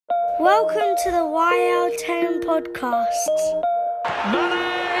Welcome to the YL10 podcast.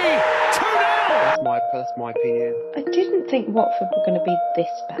 Money! 2-0! That's my opinion. I didn't think Watford were going to be this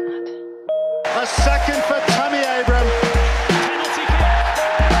bad. A second for Tammy Abraham. Penalty kick.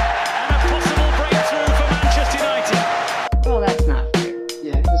 And a possible breakthrough for Manchester United. Well, that's not fair.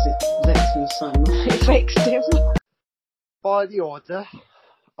 Yeah, because it vexed me so much. It vexed him. By the order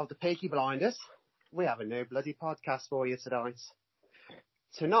of the Peaky Blinders, we have a new bloody podcast for you tonight.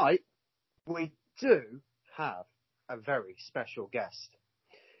 Tonight, we do have a very special guest.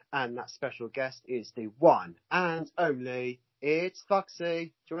 And that special guest is the one and only, it's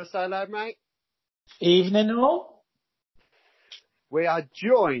Foxy. Do you want to say hello, mate? Evening all. We are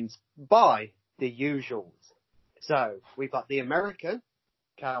joined by the usuals. So, we've got the American,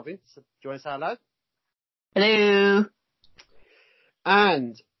 Calvin. So, do you want to say hello? Hello.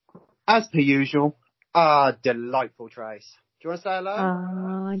 And, as per usual, our delightful Trace. Do you want to say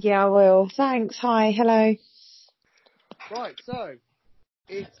hello? Yeah, I will. Thanks. Hi. Hello. Right, so,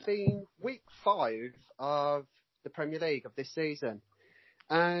 it's been week 5 of the Premier League of this season.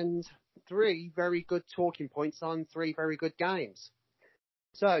 And 3 very good talking points on 3 very good games.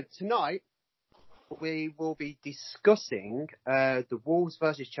 So, tonight, we will be discussing the Wolves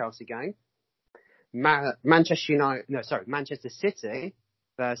versus Chelsea game. Manchester City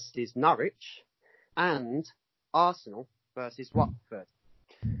versus Norwich. And Arsenal versus Watford.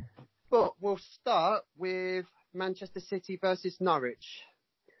 But we'll start with Manchester City versus Norwich.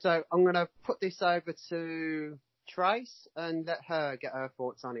 So I'm going to put this over to Trace and let her get her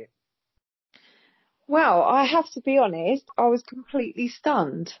thoughts on it. Well, I have to be honest, I was completely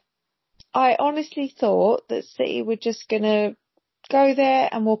stunned. I honestly thought that City were just going to go there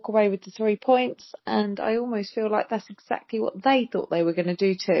and walk away with the 3 points, and I almost feel like that's exactly what they thought they were going to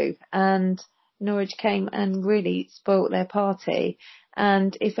do too. And Norwich came and really spoilt their party.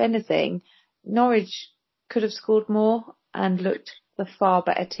 And if anything, Norwich could have scored more and looked the far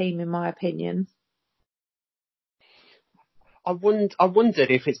better team, in my opinion. I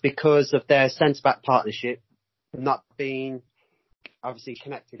wondered if it's because of their centre-back partnership not being obviously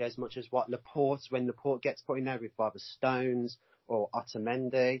connected as much as what Laporte, when Laporte gets put in there with either Stones or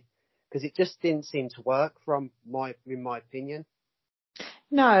Otamendi, because it just didn't seem to work in my opinion.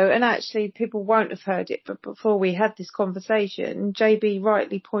 No, and actually people won't have heard it, but before we had this conversation, JB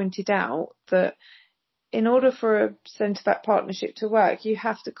rightly pointed out that in order for a centre-back partnership to work, you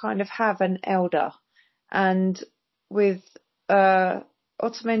have to kind of have an elder. And with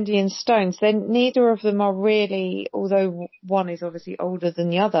Otamendi and Stones, then neither of them are really, although one is obviously older than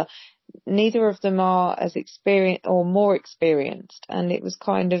the other, neither of them are as experienced or more experienced. And it was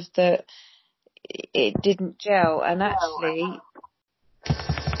kind of that it didn't gel. And actually,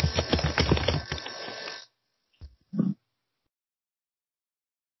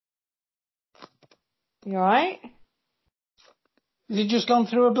 you alright? Has it just gone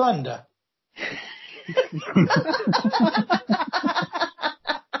through a blender?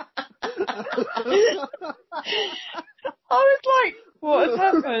 I was like, what has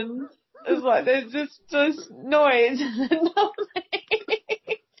happened? It's like there's just noise.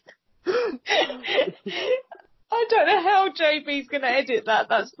 I don't know how JB's going to edit that.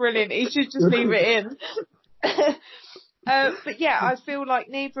 That's brilliant. He should just leave it in. But yeah, I feel like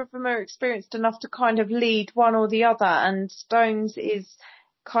neither of them are experienced enough to kind of lead one or the other. And Stones is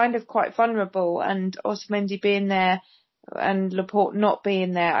kind of quite vulnerable, and Otamendi being there and Laporte not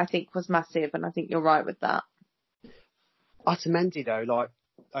being there, I think was massive. And I think you're right with that. Otamendi though, like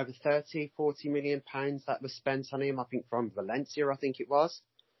over 30, 40 million pounds that was spent on him, I think from Valencia, I think it was,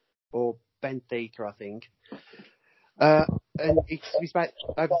 or Benfica, I think. And he's got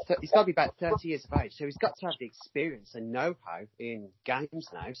to be about 30 years of age, so he's got to have the experience and know-how in games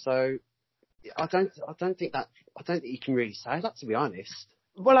now. So I don't think you can really say that, to be honest.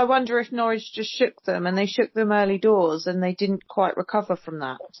 Well, I wonder if Norwich just shook them, and they shook them early doors, and they didn't quite recover from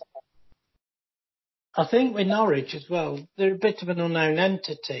that. I think with Norwich as well, they're a bit of an unknown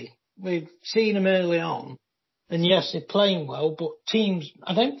entity. We've seen them early on, and yes, they're playing well, but teams,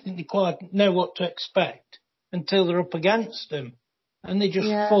 I don't think they quite know what to expect until they're up against them, and they just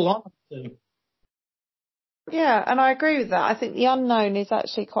full on them. Yeah, and I agree with that. I think the unknown is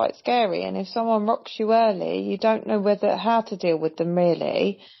actually quite scary, and if someone rocks you early, you don't know how to deal with them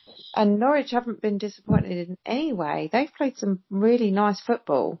really. And Norwich haven't been disappointed in any way. They've played some really nice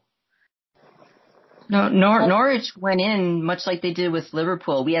football. No, Norwich went in much like they did with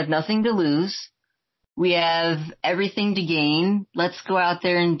Liverpool. We have nothing to lose. We have everything to gain. Let's go out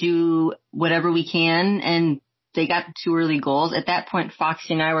there and do whatever we can and they got the 2 early goals. At that point,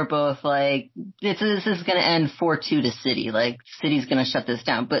 Foxy and I were both like, this is going to end 4-2 to City. Like, City's going to shut this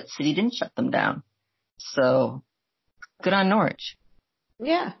down. But City didn't shut them down. So, good on Norwich.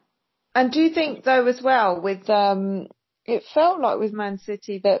 Yeah. And do you think, though, as well, with it felt like with Man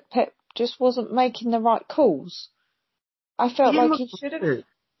City that Pep just wasn't making the right calls. I felt like he should have.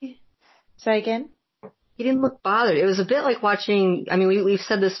 Say again? He didn't look bothered. It was a bit like watching, I mean, we've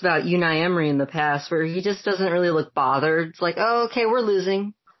said this about Unai Emery in the past, where he just doesn't really look bothered. It's like, oh, okay, we're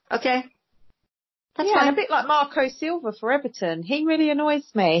losing. Okay. That's fine. And a bit like Marco Silva for Everton. He really annoys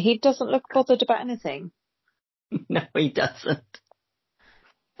me. He doesn't look bothered about anything. No, he doesn't.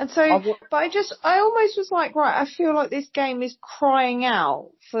 And so, I almost was like, right, I feel like this game is crying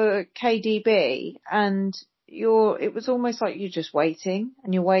out for KDB, and it was almost like you're just waiting,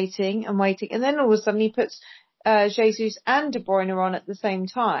 and you're waiting and waiting, and then all of a sudden he puts Jesus and De Bruyne on at the same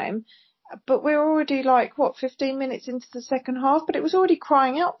time, but we're already 15 minutes into the second half, but it was already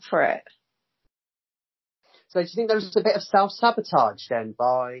crying out for it. So do you think there was a bit of self-sabotage then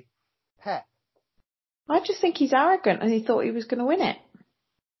by Pep? I just think he's arrogant, and he thought he was going to win it.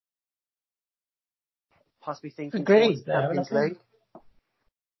 Possibly thinking Agreed. Champions League.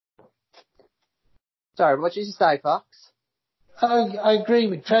 Sorry, what did you say, Fox? I agree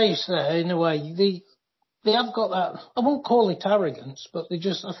with Trace there in a way. They have got that, I won't call it arrogance, but I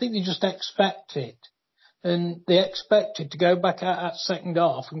think they just expect it. And they expected to go back out that second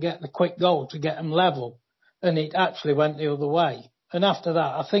half and get the quick goal to get them level. And it actually went the other way. And after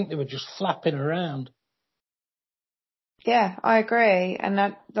that, I think they were just flapping around. Yeah, I agree. And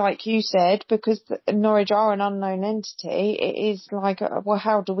that, like you said, because Norwich are an unknown entity, it is like, well,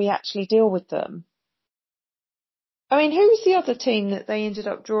 how do we actually deal with them? I mean, who was the other team that they ended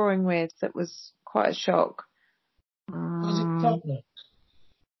up drawing with that was quite a shock? Was it Tottenham?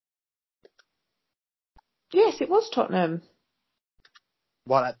 Yes, it was Tottenham.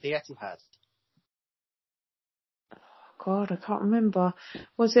 What, at the Etihad? God, I can't remember.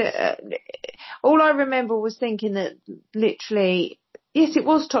 Was it? All I remember was thinking that literally, yes, it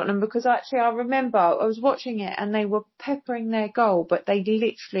was Tottenham, because actually I remember I was watching it and they were peppering their goal, but they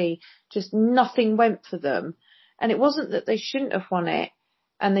literally just nothing went for them. And it wasn't that they shouldn't have won it,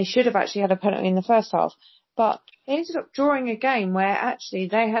 and they should have actually had a penalty in the first half, but they ended up drawing a game where actually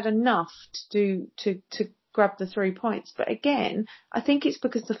they had enough to grab the 3 points. But again, I think it's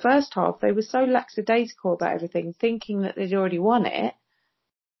because the first half they were so lackadaisical about everything, thinking that they'd already won it,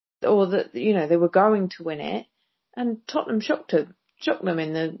 or that, you know, they were going to win it, and Tottenham shocked them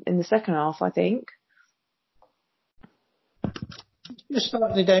in the second half, I think. Just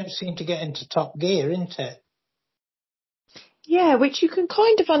like they don't seem to get into top gear, isn't it? Yeah, which you can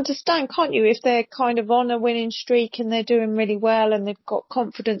kind of understand, can't you, if they're kind of on a winning streak and they're doing really well and they've got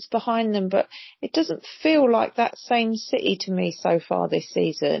confidence behind them. But it doesn't feel like that same City to me so far this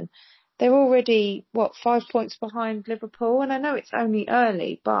season. They're already, 5 points behind Liverpool? And I know it's only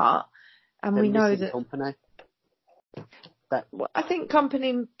early, but, and we know that Company. I think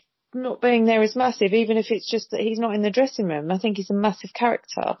Company not being there is massive, even if it's just that he's not in the dressing room. I think he's a massive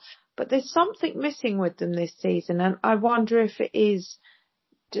character. But there's something missing with them this season, and I wonder if it is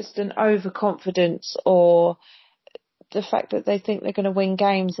just an overconfidence, or the fact that they think they're going to win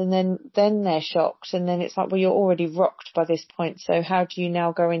games and then they're shocked, and then it's like, well, you're already rocked by this point, so how do you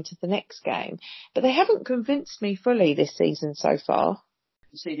now go into the next game? But they haven't convinced me fully this season so far.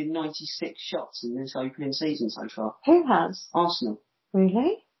 Conceded 96 shots in this opening season so far. Who has? Arsenal.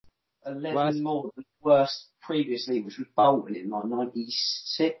 Really? 11 more than the worst previously, which was Bolton in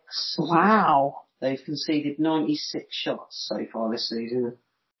 96. Wow. They've conceded 96 shots so far this season.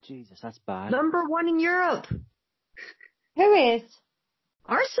 Jesus, that's bad. Number 1 in Europe. Who is?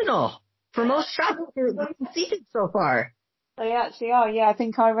 Arsenal. For most shots they've conceded so far. They actually are, yeah, I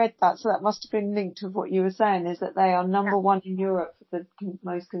think I read that, so that must have been linked to what you were saying, is that they are number 1 in Europe for the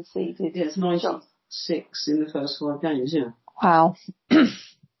most conceded. Yeah, it's 96 in the first 5 games, yeah. Wow.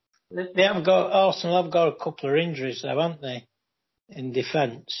 Arsenal have got a couple of injuries though, haven't they? In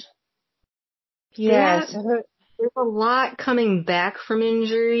defence. Yes. There's a lot coming back from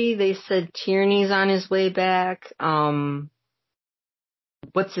injury. They said Tierney's on his way back.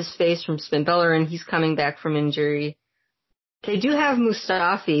 What's his face from Spin Bellerin? He's coming back from injury. They do have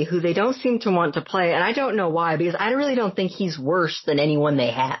Mustafi, who they don't seem to want to play, and I don't know why, because I really don't think he's worse than anyone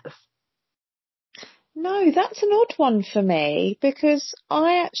they have. No, that's an odd one for me, because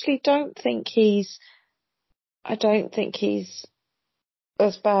I actually don't think he's as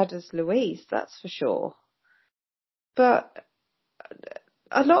bad as Louise, that's for sure. But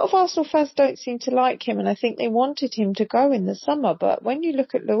a lot of Arsenal fans don't seem to like him, and I think they wanted him to go in the summer. But when you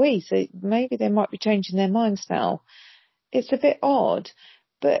look at Luis, maybe they might be changing their minds now. It's a bit odd.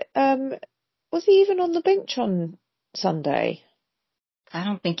 But was he even on the bench on Sunday? I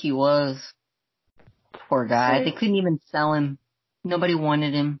don't think he was. Poor guy. So, they couldn't even sell him. Nobody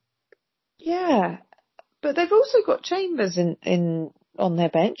wanted him. Yeah, but they've also got Chambers in on their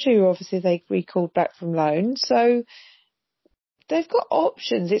bench, who obviously they recalled back from loan. So they've got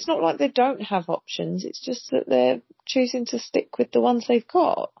options. It's not like they don't have options. It's just that they're choosing to stick with the ones they've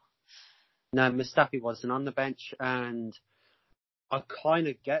got. No, Mustafi wasn't on the bench, and I kind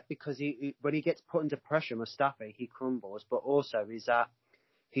of get, because he when he gets put under pressure, Mustafi, he crumbles. But also is that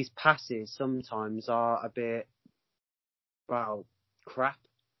his passes sometimes are a bit, well, crap.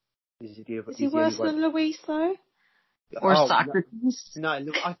 Is he worse than Luis though? Or Socrates? No,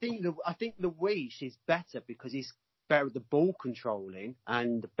 I think Luis is better because he's better at the ball controlling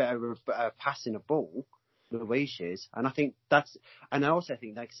and better at passing a ball. Luis is, and I also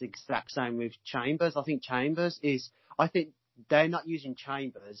think that's the exact same with Chambers. I think they're not using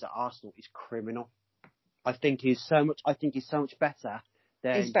Chambers at Arsenal is criminal. I think he's so much better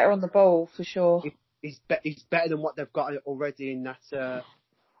than. He's better on the ball for sure. He's better than what they've got already in that.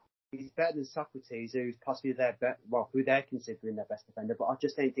 He's better than Socrates, who's possibly who they're considering their best defender. But I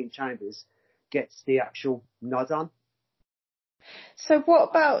just don't think Chambers gets the actual nod on. So what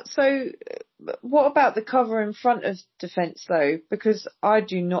about the cover in front of defence though? Because I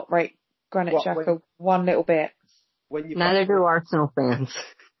do not rate Granit Xhaka one little bit. Neither do Arsenal fans.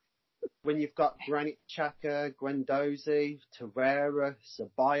 When you've got Granit Xhaka, Guendouzi, Torreira,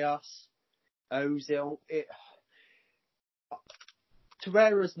 Ceballos, Ozil,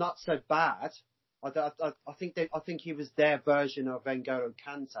 Torreira's not so bad. I think he was their version of N'Golo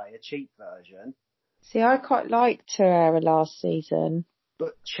Kante, a cheap version. See, I quite liked Torreira last season.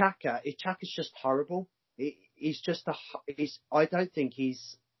 But Xhaka's just horrible. I don't think he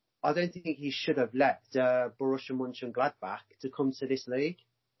should have left Borussia Mönchengladbach to come to this league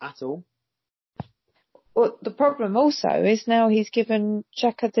at all. Well, the problem also is now he's given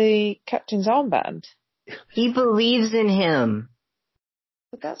Xhaka the captain's armband. He believes in him.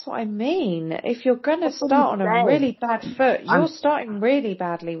 But that's what I mean. If you're going to start on a really bad foot, you're starting really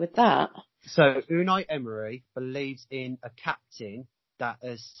badly with that. So Unai Emery believes in a captain that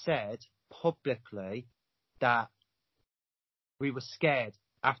has said publicly that we were scared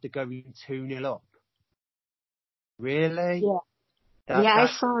after going 2-0 up. Really? Yeah. I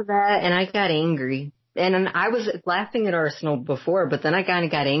saw that and I got angry. And I was laughing at Arsenal before, but then I kind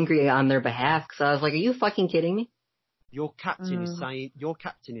of got angry on their behalf because I was like, are you fucking kidding me? Your captain is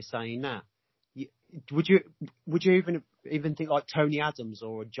saying that. Would you even think like Tony Adams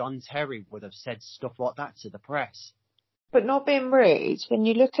or John Terry would have said stuff like that to the press? But not being rude, when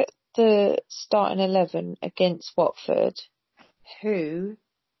you look at the starting 11 against Watford, who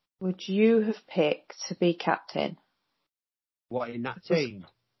would you have picked to be captain? What, in that team?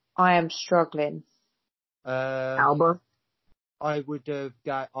 I am struggling. Alba? I would have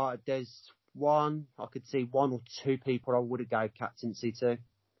got, I could see one or two people I would have gave captaincy to.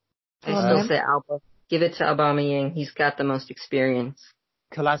 I still say Alba. Give it to Aubameyang. He's got the most experience.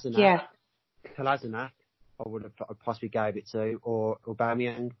 Kolasinac. Yeah. Kolasinac, I would have possibly gave it to, or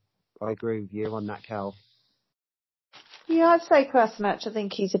Aubameyang. I agree with you on that, Cal. Yeah, I'd say Kolasinac. I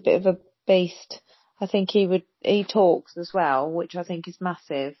think he's a bit of a beast. I think he talks as well, which I think is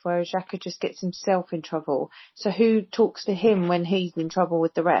massive, whereas Xhaka just gets himself in trouble. So who talks to him when he's in trouble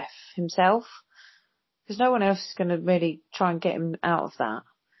with the ref? Himself? Because no one else is going to really try and get him out of that.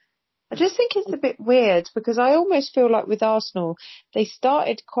 I just think it's a bit weird because I almost feel like with Arsenal, they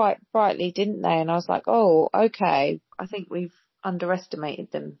started quite brightly, didn't they? And I was like, oh, okay, I think we've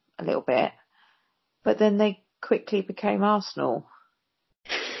underestimated them a little bit. But then they quickly became Arsenal.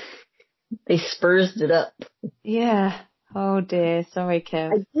 They Spursed it up. Yeah. Oh dear. Sorry,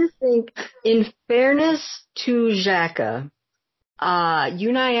 Kev. I do think, in fairness to Xhaka,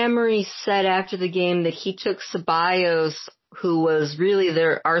 Unai Emery said after the game that he took Ceballos, who was really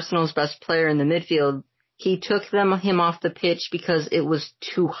their Arsenal's best player in the midfield, he took him off the pitch because it was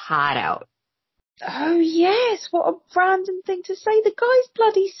too hot out. Oh yes, what a random thing to say. The guy's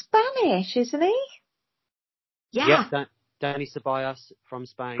bloody Spanish, isn't he? Yeah. Dani Ceballos from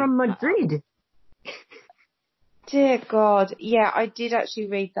Spain. From Madrid. Dear God. Yeah, I did actually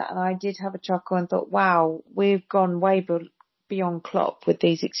read that and I did have a chuckle and thought, wow, we've gone way beyond Klopp with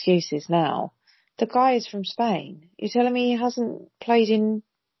these excuses now. The guy is from Spain. You're telling me he hasn't played in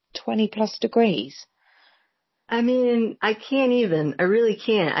 20 plus degrees? I mean, I can't even. I really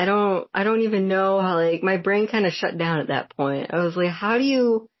can't. I don't even know how, like, my brain kind of shut down at that point. I was like, how do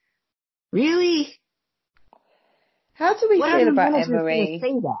you really? How do we What feel other about manager is going to Emery?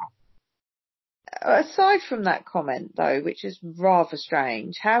 say that? Aside from that comment, though, which is rather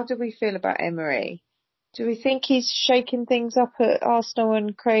strange, how do we feel about Emery? Do we think he's shaking things up at Arsenal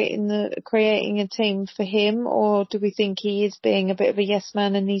and creating a team for him, or do we think he is being a bit of a yes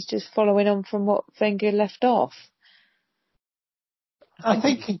man and he's just following on from what Wenger left off? I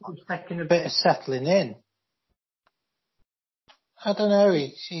think he's just taking a bit of settling in. I don't know.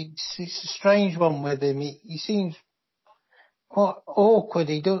 It's a strange one with him. He seems awkward.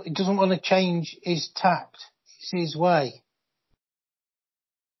 He doesn't want to change his tact. It's his way.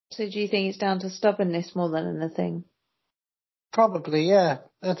 So do you think it's down to stubbornness more than anything? Probably, yeah.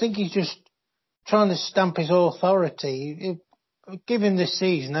 I think he's just trying to stamp his authority. Give him this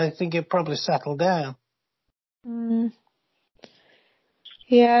season, I think he'll probably settle down.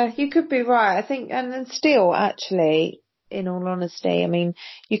 Yeah, you could be right. I think, and then still, actually, in all honesty, I mean,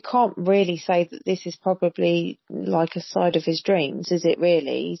 you can't really say that this is probably like a side of his dreams, is it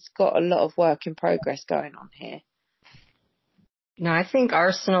really? He's got a lot of work in progress going on here. No, I think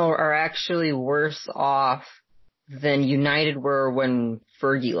Arsenal are actually worse off than United were when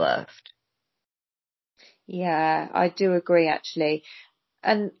Fergie left. Yeah, I do agree, actually.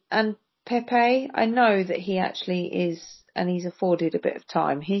 And Pepe, I know that he actually is, and he's afforded a bit of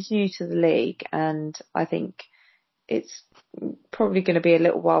time. He's new to the league, and I think it's probably going to be a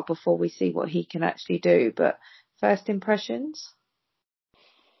little while before we see what he can actually do. But first impressions?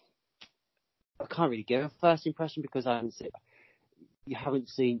 I can't really give a first impression because you haven't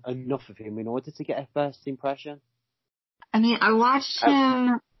seen enough of him in order to get a first impression. I mean, I watched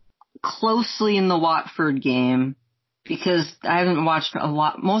him closely in the Watford game because I haven't watched a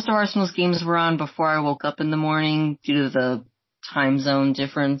lot. Most of Arsenal's games were on before I woke up in the morning due to the time zone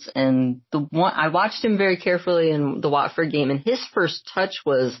difference. And I watched him very carefully in the Watford game, and his first touch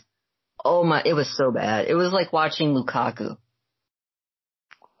was, it was so bad. It was like watching Lukaku.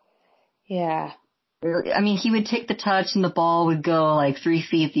 Yeah. I mean, he would take the touch and the ball would go like 3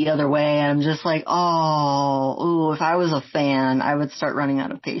 feet the other way. And I'm just like, if I was a fan, I would start running out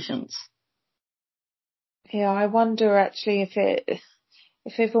of patience. Yeah, I wonder actually if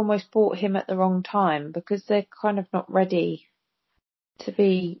they've almost bought him at the wrong time because they're kind of not ready to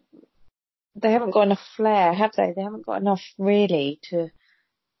be. They haven't got enough flair, have they? They haven't got enough really to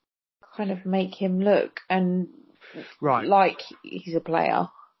kind of make him look like he's a player.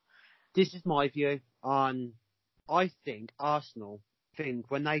 This is my view on. I think Arsenal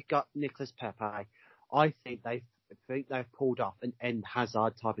when they got Nicolas Pepe, I think they've pulled off an Eden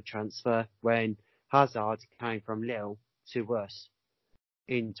Hazard type of transfer when Hazard came from Lille to us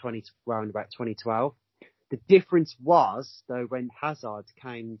in around about 2012. The difference was though when Hazard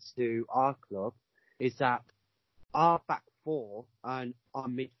came to our club is that our back four and our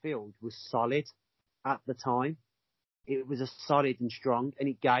midfield was solid at the time. It was a solid and strong, and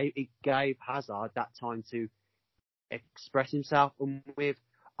it gave Hazard that time to express himself. And with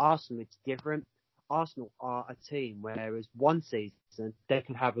Arsenal, it's different. Arsenal are a team whereas one season they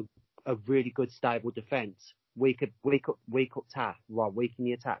can have a really good stable defence, weak attack, weak in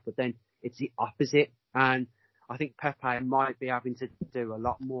the attack, but then it's the opposite. And I think Pepe might be having to do a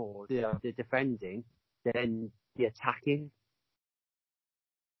lot more the defending than the attacking.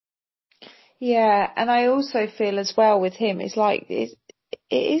 Yeah, and I also feel as well with him, it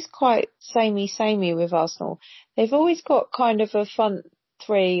is quite samey with Arsenal. They've always got kind of a front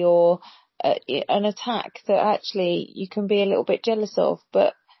three or an attack that actually you can be a little bit jealous of,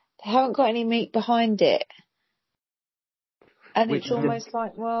 but they haven't got any meat behind it. And it's almost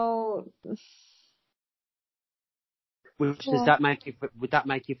like, well... Does that make you, would that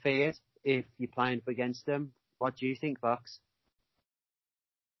make you feared if you're playing against them? What do you think, Fox?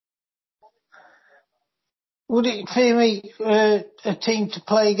 Would it fear me a team to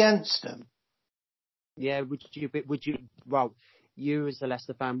play against them? Yeah, well, you as a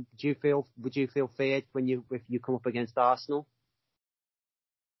Leicester fan, would you feel feared if you come up against Arsenal?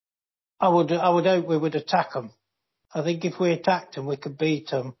 I would hope we would attack them. I think if we attacked them, we could beat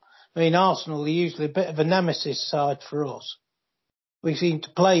them. I mean, Arsenal are usually a bit of a nemesis side for us. We seem to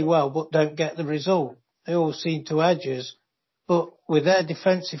play well, but don't get the result. They all seem to edge us. But with their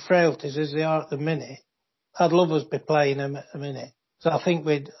defensive frailties as they are at the minute, I'd love us to be playing them at the minute. So I think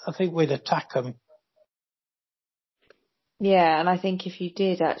we'd attack them. Yeah, and I think if you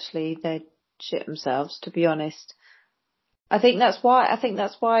did, actually, they'd shit themselves, to be honest. I think that's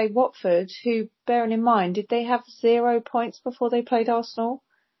why Watford, who, bearing in mind, did they have 0 points before they played Arsenal?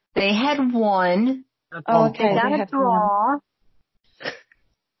 They had 1, Oh, okay. They got a draw.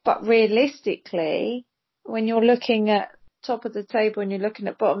 But realistically, when you're looking at top of the table and you're looking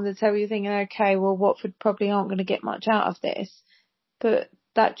at bottom of the table, you're thinking, okay, well, Watford probably aren't going to get much out of this. But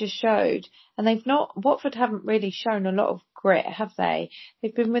that just showed. And Watford haven't really shown a lot of grit, have they?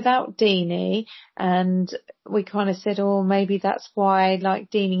 They've been without Deeney, and we kind of said, oh, maybe that's why,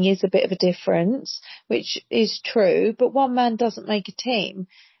 like, Deeney is a bit of a difference, which is true, but one man doesn't make a team.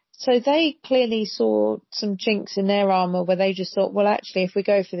 So they clearly saw some chinks in their armour where they just thought, well, actually, if we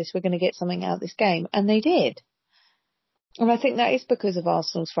go for this, we're going to get something out of this game. And they did. And I think that is because of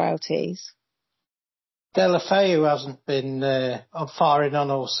Arsenal's frailties. Delafeu hasn't been firing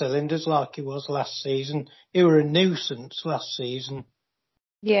on all cylinders like he was last season. He were a nuisance last season.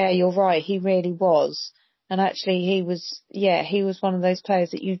 Yeah, you're right. He really was. And actually, he was one of those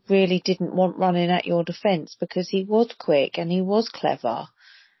players that you really didn't want running at your defence because he was quick and he was clever.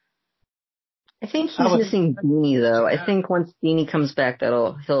 I think he's missing Deeney, though. I think once Deeney comes back,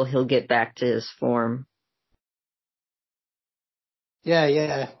 he'll get back to his form.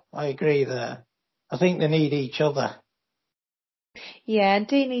 Yeah, I agree there. I think they need each other. Yeah, and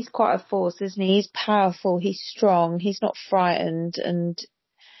Deeney's quite a force, isn't he? He's powerful, he's strong, he's not frightened, and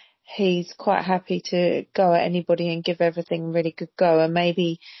he's quite happy to go at anybody and give everything a really good go. And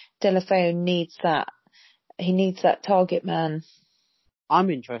maybe Delafeu needs that. He needs that target man. I'm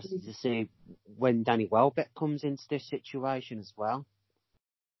interested to see when Danny Welbeck comes into this situation as well.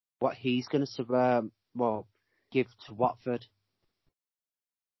 What he's going to give to Watford.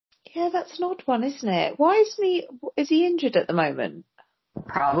 Yeah, that's an odd one, isn't it? Why is he injured at the moment?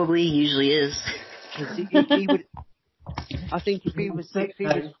 Probably, usually is. He would. I think if he was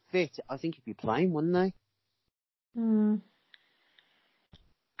fit, I think he'd be playing, wouldn't he?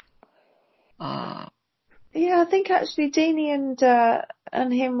 Yeah, I think actually Deeney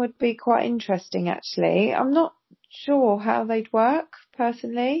and him would be quite interesting. Actually, I'm not sure how they'd work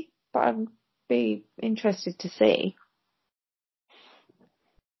personally, but I'd be interested to see.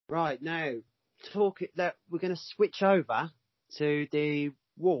 Right, now, we're going to switch over to the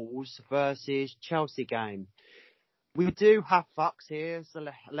Wolves versus Chelsea game. We do have Fox here as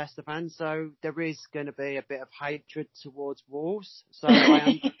a Leicester fan, so there is going to be a bit of hatred towards Wolves. So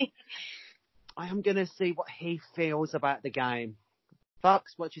I am going to see what he feels about the game.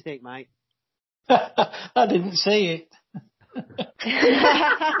 Fox, what do you think, mate? I didn't see it.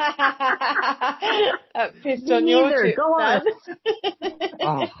 Pissed on your Go on.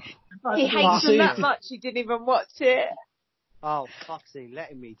 He hates them that much he didn't even watch it. Oh, Foxy,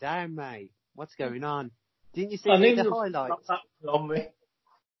 letting me down, mate. What's going on? Didn't you see the highlights? On me.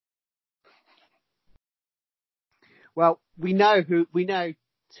 Well, we know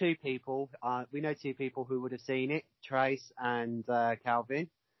two people. We know two people who would have seen it, Trace and Calvin.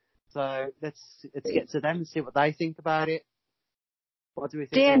 So let's get to them and see what they think about it. What do we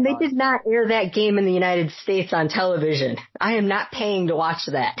think? Dan, they did not air that game in the United States on television. I am not paying to watch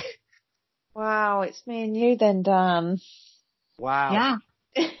that. Wow, it's me and you then, Dan. Wow. Yeah.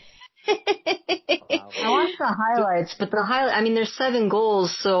 I watched the highlights, but there's 7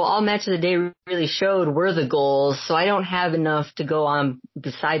 goals, so all match of the day really showed were the goals, so I don't have enough to go on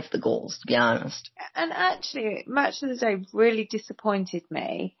besides the goals, to be honest. And actually, match of the day really disappointed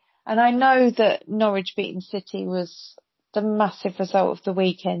me. And I know that Norwich beating City was the massive result of the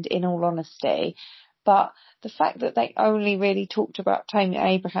weekend, in all honesty. But the fact that they only really talked about Tammy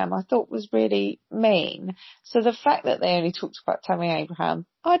Abraham, I thought was really mean. So the fact that they only talked about Tammy Abraham,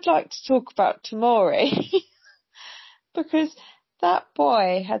 I'd like to talk about Tomori. Because that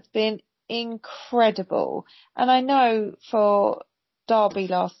boy has been incredible. And I know for Derby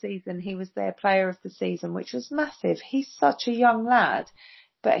last season, he was their player of the season, which was massive. He's such a young lad.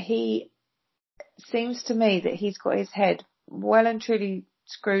 But he seems to me that he's got his head well and truly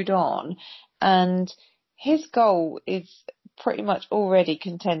screwed on, and his goal is pretty much already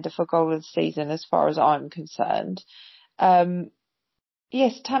contender for goal of the season as far as I'm concerned.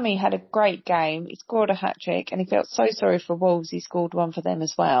 Yes, Tammy had a great game. He scored a hat-trick and he felt so sorry for Wolves. He scored one for them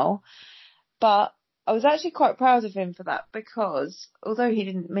as well. But I was actually quite proud of him for that, because although he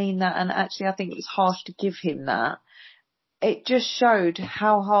didn't mean that, and actually I think it was harsh to give him that, it just showed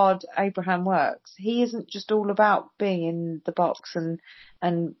how hard Abraham works. He isn't just all about being in the box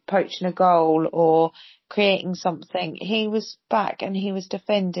and poaching a goal or creating something. He was back and he was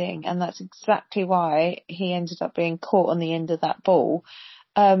defending, and that's exactly why he ended up being caught on the end of that ball.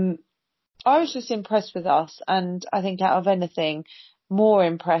 I was just impressed with us, and I think out of anything, more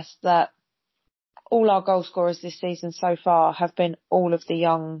impressed that all our goal scorers this season so far have been all of the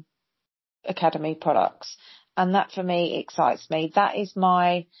young academy products. And that for me excites me. That is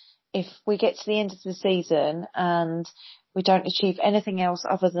my if we get to the end of the season and we don't achieve anything else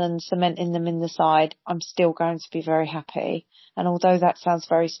other than cementing them in the side, I'm still going to be very happy. And although that sounds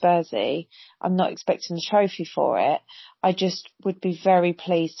very Spursy, I'm not expecting a trophy for it. I just would be very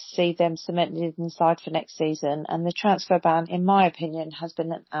pleased to see them cemented in the side for next season. And the transfer ban, in my opinion, has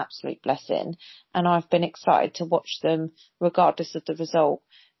been an absolute blessing. And I've been excited to watch them regardless of the result,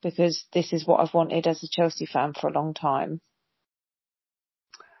 because this is what I've wanted as a Chelsea fan for a long time.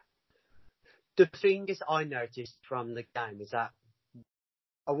 The thing is, I noticed from the game is that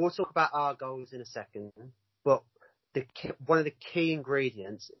I will talk about our goals in a second, but one of the key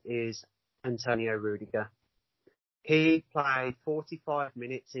ingredients is Antonio Rudiger. He played 45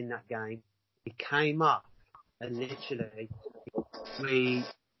 minutes in that game. He came up and literally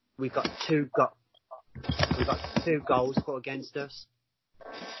we got two goals put against us.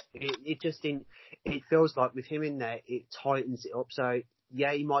 It feels like with him in there, it tightens it up. So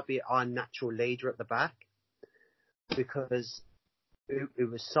yeah, he might be our natural leader at the back, because it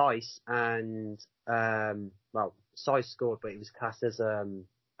was Saiss and Saiss scored, but it was classed as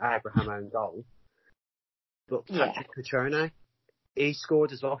Abraham own goal. But Patrick Cutrone, he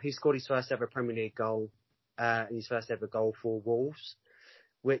scored as well. He scored his first ever Premier League goal, and his first ever goal for Wolves,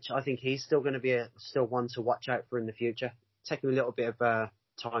 which I think he's still going to be still one to watch out for in the future. Taking a little bit of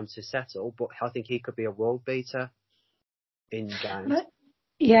time to settle, but I think he could be a world beater in games.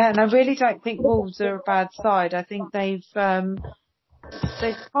 Yeah, and I really don't think Wolves are a bad side. I think they've kind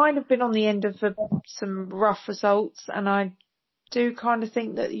of been on the end of some rough results, and I do kind of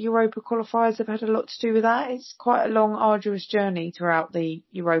think that the Europa qualifiers have had a lot to do with that. It's quite a long, arduous journey throughout the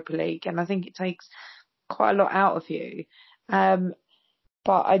Europa League, and I think it takes quite a lot out of you.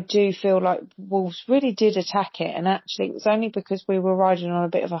 But I do feel like Wolves really did attack it, and actually it was only because we were riding on a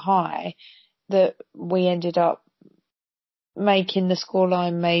bit of a high that we ended up making the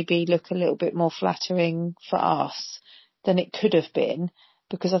scoreline maybe look a little bit more flattering for us than it could have been,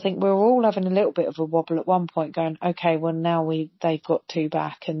 because I think we were all having a little bit of a wobble at one point, going, okay, well now they've got two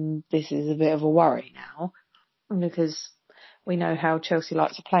back and this is a bit of a worry now, because we know how Chelsea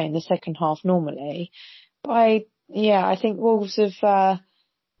like to play in the second half normally. But I think Wolves have,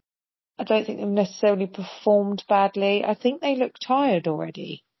 I don't think they've necessarily performed badly. I think they look tired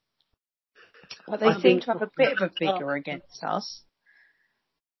already. But they seem to have a bit of a vigour against us.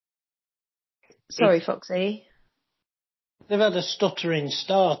 Sorry, Foxy. They've had a stuttering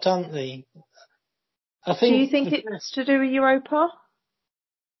start, haven't they? I think. Do you think it's to do with Europa?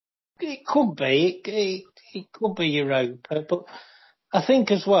 It could be. It could be Europa, but I think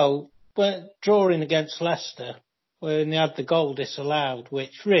as well, we're drawing against Leicester when they had the goal disallowed,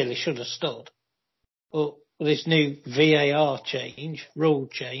 which really should have stood. But with this new VAR rule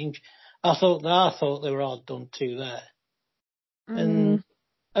change, I thought they were hard done to there. And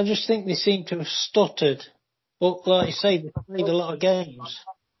I just think they seem to have stuttered. But like you say, they played a lot of games.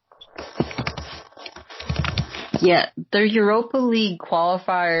 Yeah, their Europa League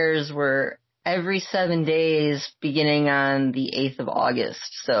qualifiers were every 7 days beginning on the 8th of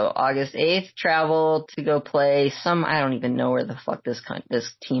August. So August 8th, travel to go play I don't even know where the fuck this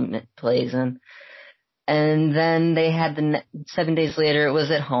team plays in. And then they had 7 days later, it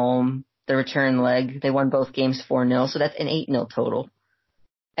was at home, the return leg. They won both games 4-0, so that's an 8-0 total.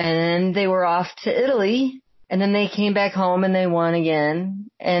 And they were off to Italy, and then they came back home and they won again.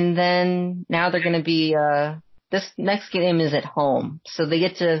 And then now they're going to be, this next game is at home, so they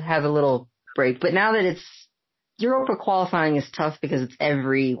get to have a little break. But now that it's Europa qualifying is tough because it's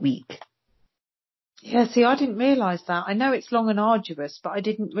every week. Yeah, see, I didn't realise that. I know it's long and arduous, but I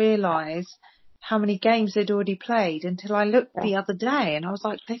didn't realise how many games they'd already played until I looked the other day, and I was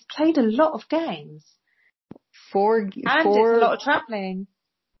like, they've played a lot of games. And it's a lot of travelling.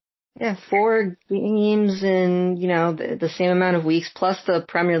 Yeah, 4 games in, the same amount of weeks, plus the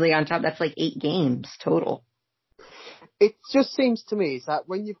Premier League on top. That's like 8 games total. It just seems to me is that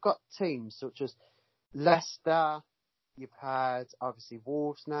when you've got teams such as Leicester, you've had obviously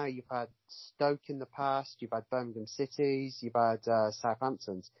Wolves now, you've had Stoke in the past, you've had Birmingham Cities, you've had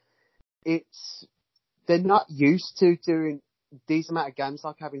Southamptons. They're not used to doing these amount of games,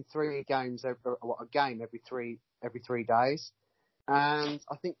 like having 3 games a game every 3 days. And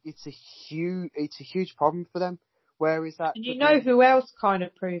I think it's a huge problem for them. Whereas that, and you know who else kind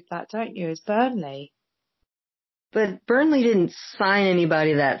of proved that, don't you? Is Burnley. But Burnley didn't sign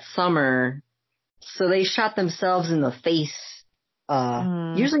anybody that summer, so they shot themselves in the face.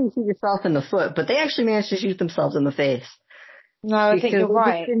 Usually you shoot yourself in the foot, but they actually managed to shoot themselves in the face. No, I think you're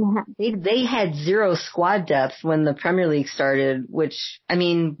right. They had 0 squad depth when the Premier League started, which, I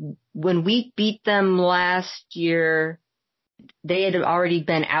mean, when we beat them last year, they had already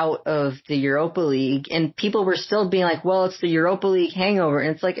been out of the Europa League, and people were still being like, well, it's the Europa League hangover.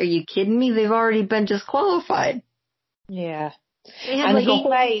 And it's like, are you kidding me? They've already been disqualified. Yeah. They had And like he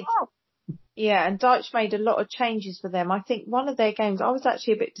made, yeah, and Deitch made a lot of changes for them. I think one of their games, I was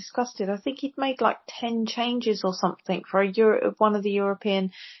actually a bit disgusted. I think he'd made like 10 changes or something for one of the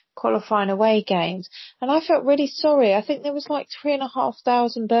European qualifying away games. And I felt really sorry. I think there was like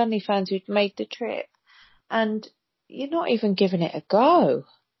 3,500 Burnley fans who'd made the trip. And you're not even giving it a go.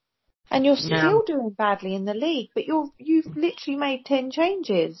 And you're still doing badly in the league, but you've literally made 10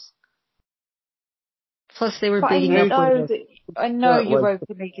 changes. Plus they were beating up on I know Europa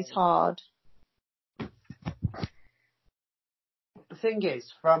League is hard. The thing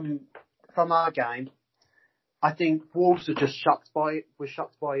is, from our game, I think Wolves were just shocked by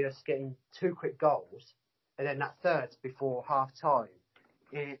us getting 2 quick goals, and then that third before half time,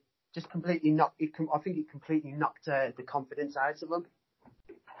 it just completely knocked. I think it completely knocked the confidence out of them.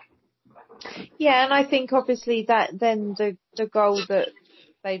 Yeah, and I think obviously that then the goal that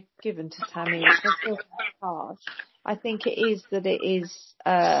they've given to Tammy, which was still harsh, I think it is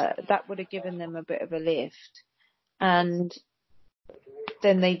that would have given them a bit of a lift, and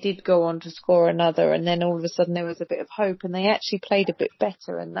then they did go on to score another, and then all of a sudden there was a bit of hope, and they actually played a bit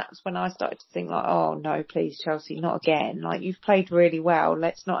better, and that's when I started to think like, oh no, please Chelsea, not again. Like, you've played really well.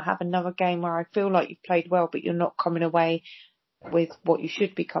 Let's not have another game where I feel like you've played well, but you're not coming away with what you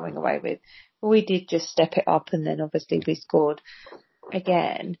should be coming away with. We did just step it up, and then obviously we scored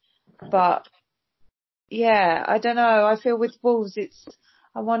again. But yeah, I don't know. I feel with Wolves,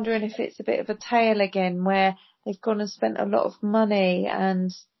 I'm wondering if it's a bit of a tale again where they've gone and spent a lot of money,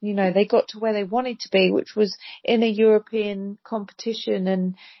 and, you know, they got to where they wanted to be, which was in a European competition,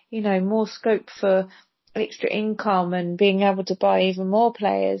 and, you know, more scope for extra income and being able to buy even more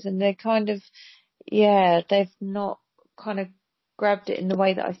players. And they're kind of, they've not kind of grabbed it in the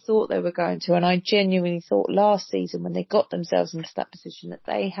way that I thought they were going to. And I genuinely thought last season, when they got themselves into that position, that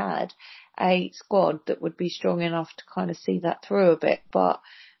they had a squad that would be strong enough to kind of see that through a bit. But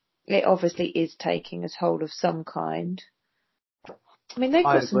it obviously is taking a hold of some kind. I mean, they've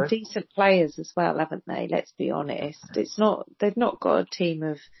got some decent players as well, haven't they? Let's be honest. They've not got a team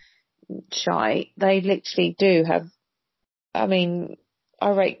of shite. They literally do have, I mean, I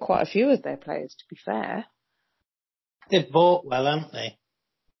rate quite a few of their players, to be fair. They've bought well, haven't they?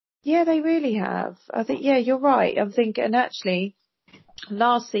 Yeah, they really have. I think, you're right. I'm thinking, and actually,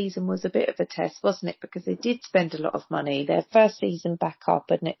 last season was a bit of a test, wasn't it? Because they did spend a lot of money. Their first season back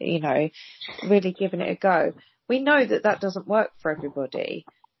up and, you know, really giving it a go. We know that doesn't work for everybody.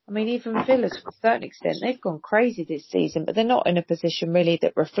 I mean, even Villa, to a certain extent, they've gone crazy this season, but they're not in a position really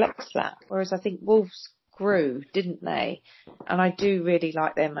that reflects that. Whereas I think Wolves grew, didn't they? And I do really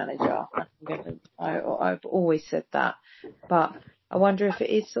like their manager. I've always said that. But I wonder if it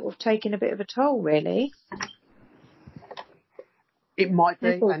is sort of taking a bit of a toll, really. It might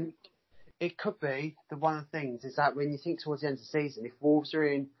be, and it could be. One of the things is that when you think towards the end of the season, if Wolves are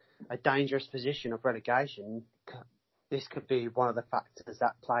in a dangerous position of relegation, this could be one of the factors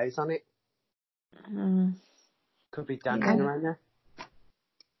that plays on it. Could be dancing around there.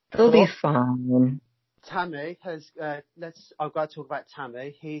 They'll be fine. Tammy has, I've got to talk about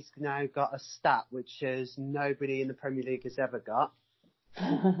Tammy. He's now got a stat which is nobody in the Premier League has ever got.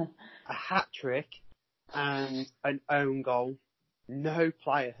 A hat-trick and an own goal. No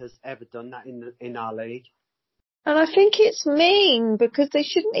player has ever done that in our league. And I think it's mean, because they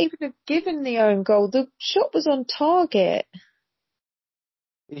shouldn't even have given the own goal. The shot was on target.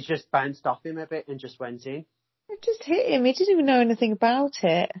 He just bounced off him a bit and just went in. It just hit him. He didn't even know anything about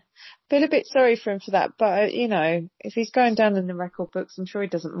it. Feel a bit sorry for him for that. But, you know, if he's going down in the record books, I'm sure he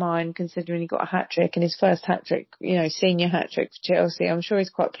doesn't mind, considering he got a hat-trick, and his first hat-trick, you know, senior hat-trick for Chelsea. I'm sure he's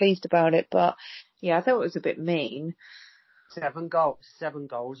quite pleased about it. But, yeah, I thought it was a bit mean. 7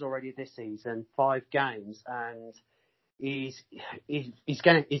 goals already this season, 5 games, and he's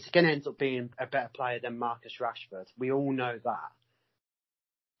going to end up being a better player than Marcus Rashford. We all know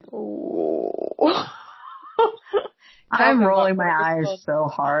that. Oh. I'm rolling my eyes so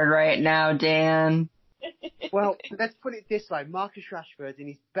hard right now, Dan. Well, let's put it this way: Marcus Rashford, in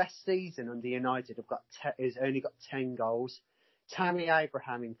his best season under United, has only got 10 goals. Tammy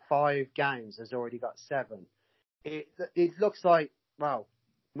Abraham in 5 games has already got 7. It looks like, well,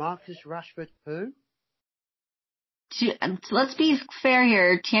 Marcus Rashford who? Let's be fair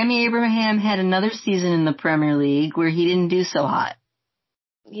here. Tammy Abraham had another season in the Premier League where he didn't do so hot.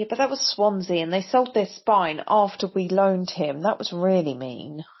 Yeah, but that was Swansea, and they sold their spine after we loaned him. That was really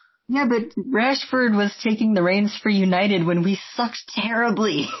mean. Yeah, but Rashford was taking the reins for United when we sucked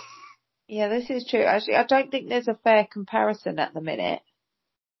terribly. Yeah, this is true. Actually, I don't think there's a fair comparison at the minute,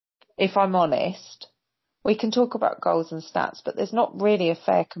 if I'm honest. We can talk about goals and stats, but there's not really a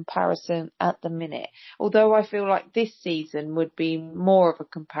fair comparison at the minute. Although I feel like this season would be more of a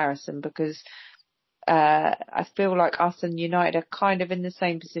comparison because I feel like us and United are kind of in the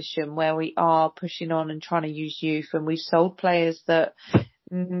same position where we are pushing on and trying to use youth, and we've sold players that,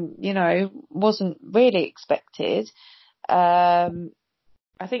 wasn't really expected.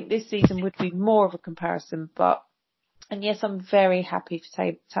 I think this season would be more of a comparison, and yes, I'm very happy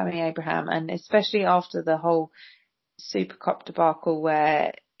for Tammy Abraham, and especially after the whole Super Cup debacle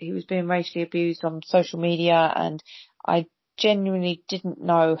where he was being racially abused on social media, and I genuinely didn't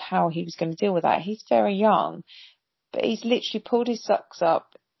know how he was going to deal with that. He's very young, but he's literally pulled his socks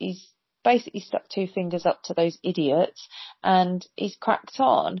up. He's basically stuck two fingers up to those idiots, and he's cracked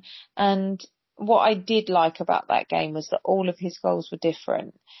on. And what I did like about that game was that all of his goals were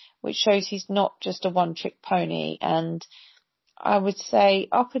different, which shows he's not just a one-trick pony. And I would say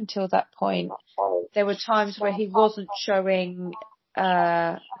up until that point, there were times where he wasn't showing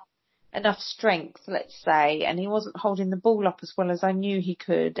enough strength, let's say, and he wasn't holding the ball up as well as I knew he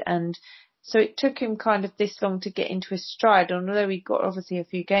could. And so it took him kind of this long to get into his stride. And although he got obviously a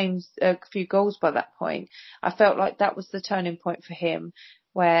few goals by that point, I felt like that was the turning point for him,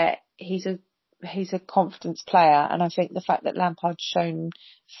 where he's a confidence player. And I think the fact that Lampard's shown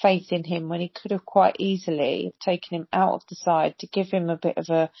faith in him when he could have quite easily taken him out of the side to give him a bit of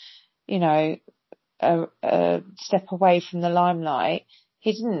a step away from the limelight,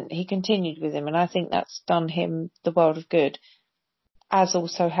 he didn't. He continued with him, and I think that's done him the world of good. As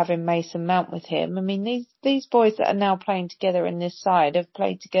also having Mason Mount with him. I mean, these boys that are now playing together in this side have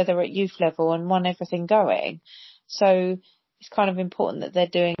played together at youth level and won everything going. So it's kind of important that they're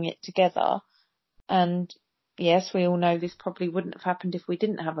doing it together. And yes, we all know this probably wouldn't have happened if we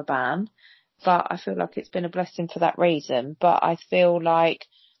didn't have a ban, but I feel like it's been a blessing for that reason. But I feel like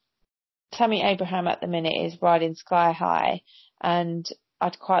Tammy Abraham at the minute is riding sky high, and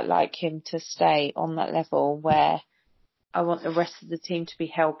I'd quite like him to stay on that level where I want the rest of the team to be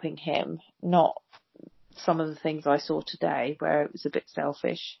helping him, not some of the things I saw today where it was a bit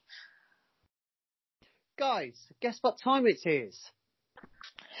selfish. Guys, guess what time it is?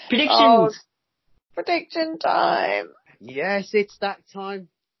 Predictions. Oh, prediction time. Yes, it's that time.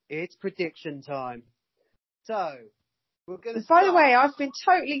 It's prediction time. So, we're going to By the way, I've been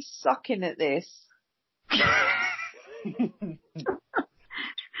totally sucking at this.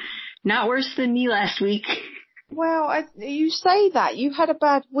 Not worse than me last week. Well, you say that. You had a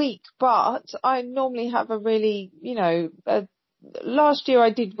bad week, but I normally have a really, last year I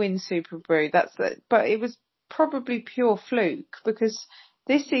did win Super Brew, that's it. But it was probably pure fluke because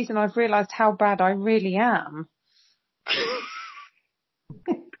this season I've realised how bad I really am.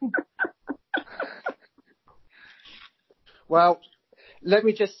 Well, let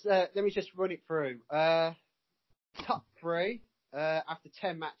me just run it through. Top three, after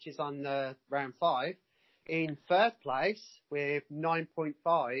 10 matches on round 5. In third place with 9.5,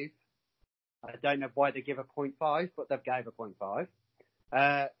 I don't know why they give a 0.5, but they've gave a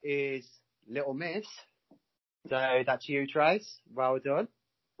 0.5, is Little Miss. So that's you, Trace. Well done.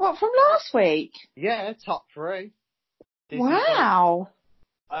 What, from last week? Yeah, top 3. Wow.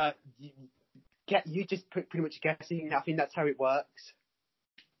 You just pretty much guessing. I think that's how it works.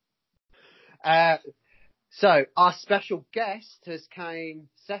 So our special guest has came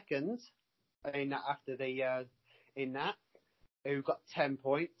second in that, who got 10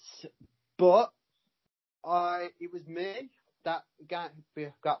 points, but it was me that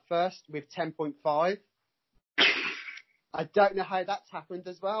got first with 10.5. I don't know how that's happened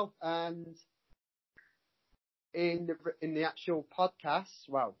as well. And in the actual podcast,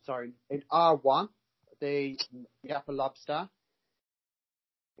 in R1, the Apple Lobster,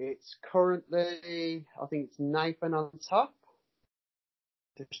 it's currently, I think it's Nathan on top.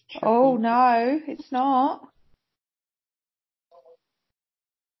 Oh no, it's not.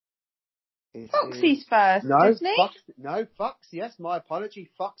 Foxy's first, isn't he? Fox. Yes, my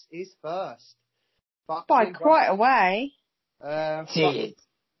apology. Fox is first. By quite a way.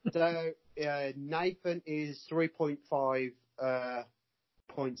 So Nathan is 3.5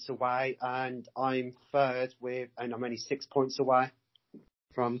 points away, and I'm third and I'm only 6 points away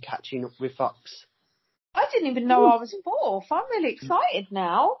from catching up with Fox. I didn't even know I was fourth. I'm really excited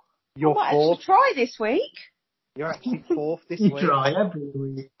now. You're I might fourth. actually try this week. You're actually fourth this week. You try every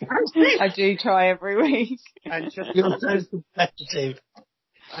week. I do try every week. And just You're so competitive.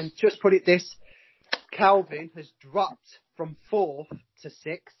 And just put it this, Calvin has dropped from 4th to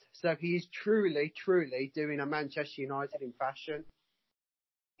 6th, so he is truly, truly doing a Manchester United in fashion.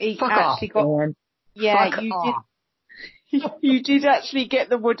 He Fuck actually off, got. man. Yeah, Fuck you off. did. You did actually get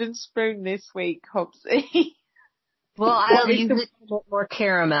the wooden spoon this week, Hobbsy. Well, I'll is use the- it to get more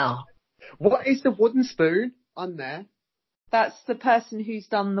caramel. What is the wooden spoon on there? That's the person who's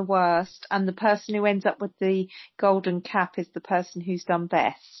done the worst, and the person who ends up with the golden cap is the person who's done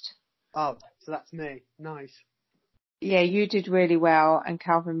best. Oh, so that's me. Nice. Yeah, you did really well, and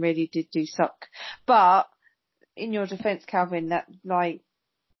Calvin really did do suck. But in your defence, Calvin, that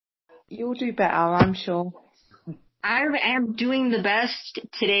you'll do better, I'm sure. I am doing the best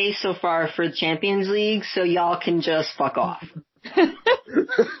today so far for the Champions League, so y'all can just fuck off.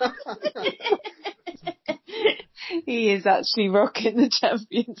 He is actually rocking the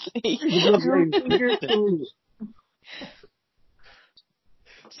Champions League.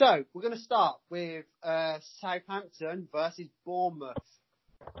 So, we're going to start with Southampton versus Bournemouth.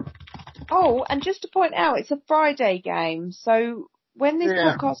 Oh, and just to point out, it's a Friday game, so when this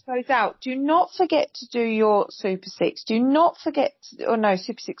podcast goes out, do not forget to do your Super Six. Do not forget,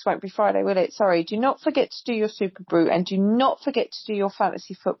 Super Six won't be Friday, will it? Sorry. Do not forget to do your Super Brew, and do not forget to do your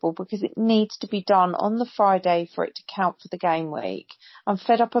fantasy football, because it needs to be done on the Friday for it to count for the game week. I'm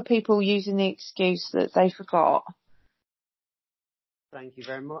fed up of people using the excuse that they forgot. Thank you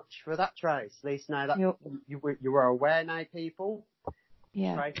very much for that, Trace. At least now that you were aware now, people.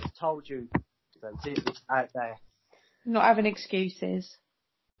 Yeah. Trace told you. So it's out there. Not having excuses.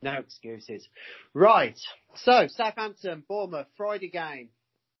 No excuses. Right. So, Southampton, Bournemouth, Friday game.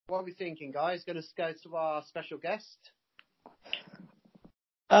 What are we thinking, guys? Going to go to our special guest?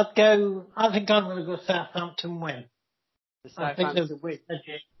 I think I'm going to go Southampton win. The Southampton win.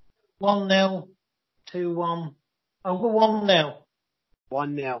 1-0, 2-1. I'll go 1-0.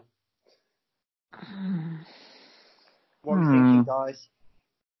 1-0. What are we thinking, guys?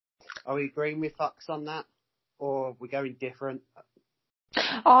 Are we agreeing with Fox on that? Or are we going different?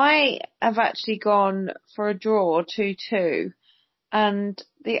 I have actually gone for a draw, 2-2. And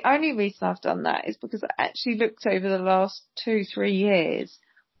the only reason I've done that is because I actually looked over the last 2-3 years,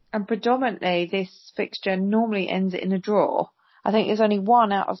 and predominantly this fixture normally ends in a draw. I think there's only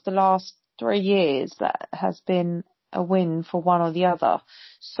one out of the last 3 years that has been a win for one or the other.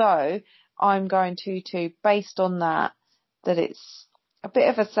 So I'm going 2-2 based on that it's a bit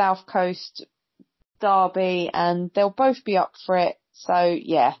of a South Coast derby and they'll both be up for it. So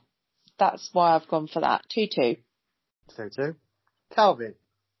yeah, that's why I've gone for that. 2-2. 2-2. Calvin.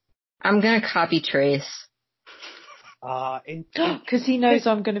 I'm gonna copy Trace. Because he knows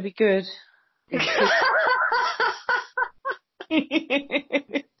I'm going to be good.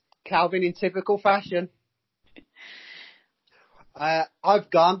 Calvin in typical fashion.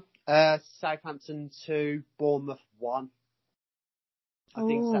 I've gone Southampton 2, Bournemouth 1. I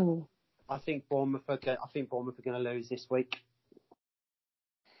think Bournemouth are going to lose this week.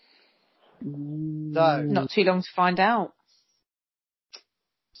 So not too long to find out.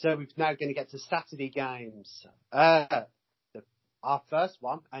 So we're now going to get to Saturday games. Our first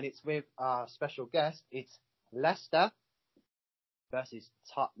one, and it's with our special guest. It's Leicester versus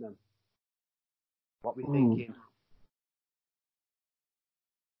Tottenham. What we thinking?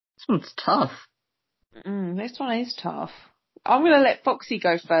 This one's tough. This one is tough. I'm going to let Foxy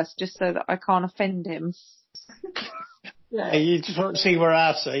go first, just so that I can't offend him. Yeah, you just want to see where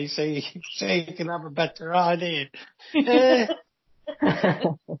I see, so you can have a better idea.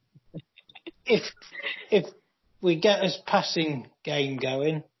 If we get this passing game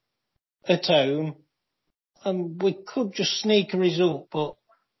going at home, we could just sneak a result, but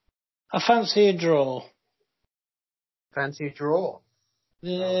I fancy a draw. Fancy a draw?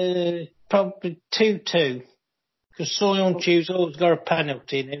 Probably 2-2. Because Soyuncu's always got a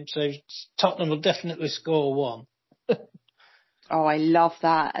penalty in him, so Tottenham will definitely score one. Oh, I love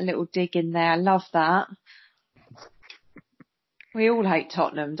that. A little dig in there. I love that. We all hate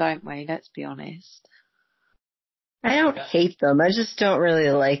Tottenham, don't we? Let's be honest. I don't hate them. I just don't really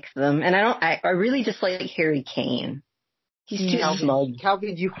like them. And I really dislike Harry Kane. He's too smug.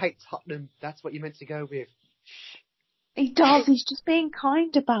 Calvin, you hate Tottenham. That's what you meant to go with. He does. He's just being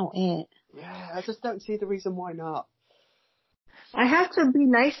kind about it. Yeah, I just don't see the reason why not. I have to be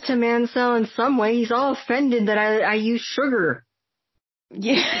nice to Mansell in some way. He's all offended that I use sugar.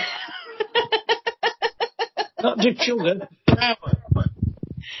 Yeah. Not just sugar.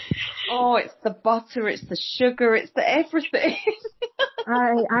 Oh, it's the butter, it's the sugar, it's the everything.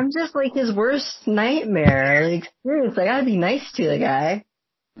 I'm just like his worst nightmare. Like, seriously, I gotta be nice to the guy.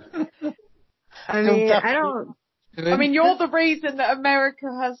 I mean, you're the reason that America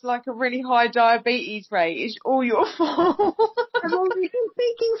has like a really high diabetes rate. It's all your fault. I've only been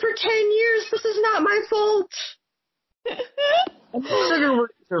thinking for 10 years. This is not my fault. Sugar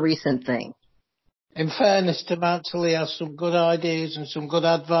is a recent thing. In fairness to Mansell, he has some good ideas and some good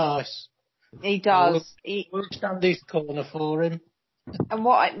advice. He does. We'll stand his corner for him. And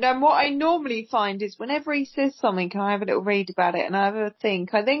what I normally find is whenever he says something, I have a little read about it and I have a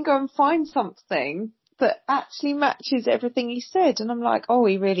think. I then go and find something that actually matches everything he said, and I'm like, oh,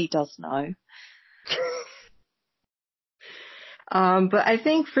 he really does know. But I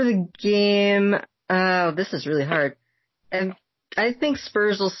think for the game, this is really hard. And I think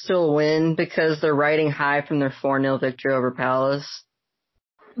Spurs will still win because they're riding high from their 4-0 victory over Palace.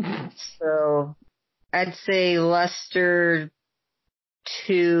 So I'd say Leicester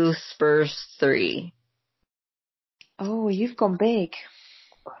 2, Spurs 3. Oh, you've gone big.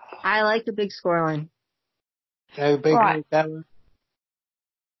 I like the big scoreline. Go big, Right. Darren.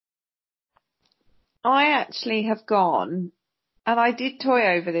 I actually have gone, and I did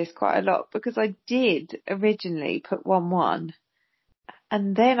toy over this quite a lot because I did originally put 1-1.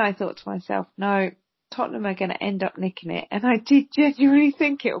 And then I thought to myself, no, Tottenham are going to end up nicking it. And I did genuinely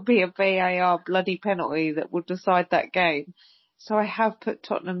think it will be a VAR bloody penalty that will decide that game. So I have put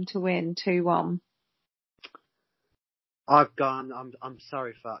Tottenham to win 2-1. I've gone. I'm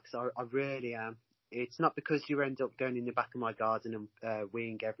sorry, Fox. I really am. It's not because you end up going in the back of my garden and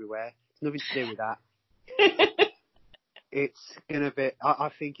weeing everywhere. It's nothing to do with that. It's gonna be. I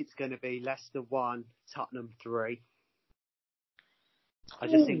think it's gonna be Leicester 1, Tottenham 3. I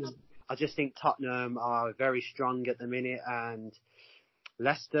just think Tottenham are very strong at the minute, and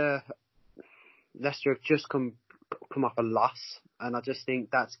Leicester have just come off a loss, and I just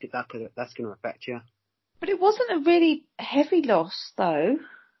think that's going to affect you. But it wasn't a really heavy loss, though.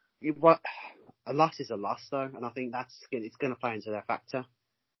 A loss is a loss, though, and I think it's going to play into their factor.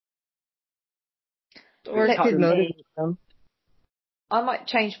 Or it could motivate them. I might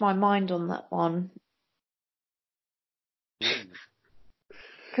change my mind on that one.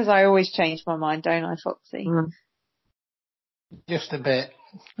 Because I always change my mind, don't I, Foxy? Mm. Just a bit.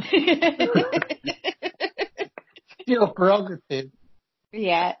 Your prerogative.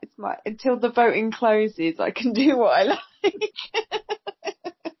 Yeah, it's until the voting closes, I can do what I like.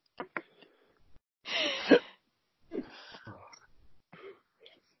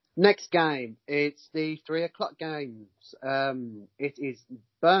 Next game, it's the 3:00 games. It is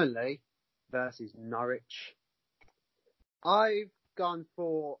Burnley versus Norwich. I've gone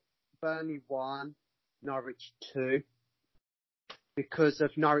for Burnley 1, Norwich 2, because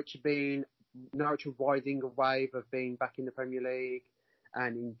of Norwich riding a wave of being back in the Premier League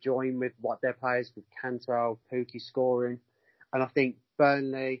and enjoying with what their players with Cantwell, Pukki scoring, and I think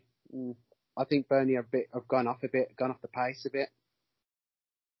Burnley have gone off the pace a bit.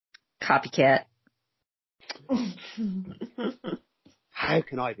 Copycat. How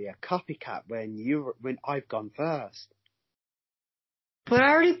can I be a copycat when I've gone first? But I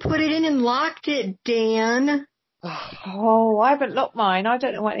already put it in and locked it, Dan. Oh, I haven't locked mine. I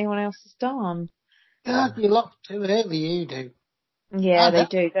don't know what anyone else has done. God, you locked too early, you do. Yeah, they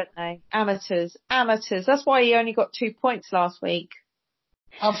do, don't they? Amateurs. That's why he only got 2 points last week.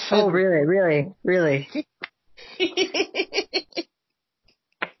 Oh, really?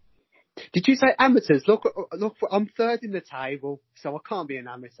 Did you say amateurs? Look, I'm third in the table, so I can't be an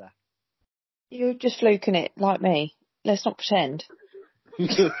amateur. You're just fluking it like me. Let's not pretend.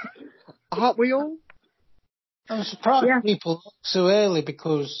 Aren't we all? I'm surprised people look so early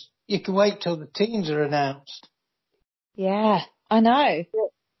because you can wait till the teams are announced. Yeah, I know.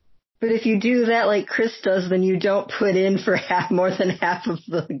 But if you do that like Chris does, then you don't put in for more than half of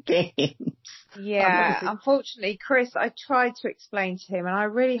the games. Yeah, unfortunately, Chris, I tried to explain to him, and I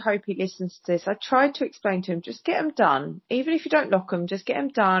really hope he listens to this. I tried to explain to him, just get them done. Even if you don't lock them, just get them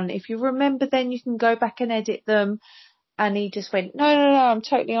done. If you remember, then you can go back and edit them. And he just went, no, I'm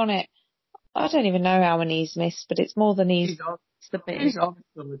totally on it. I don't even know how many he's missed, but it's more than he's submitted. He's on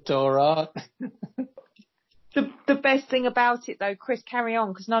it's all right. The best thing about it, though, Chris, carry on,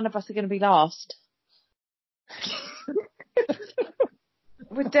 because none of us are going to be last.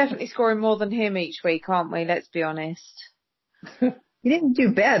 We're definitely scoring more than him each week, aren't we? Let's be honest. He didn't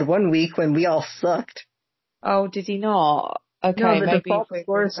do bad one week when we all sucked. Oh, did he not? Okay, no, the maybe default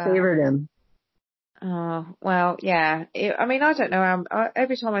scores favored him. Oh, well, yeah. I mean, I don't know.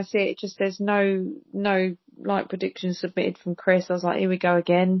 Every time I see it, just there's no like predictions submitted from Chris. I was like, here we go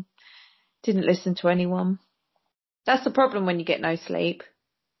again. Didn't listen to anyone. That's the problem when you get no sleep.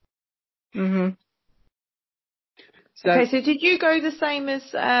 Mhm. Okay, so did you go the same as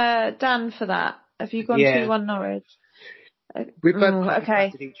Dan for that? Have you gone 2-1 Norwich? We both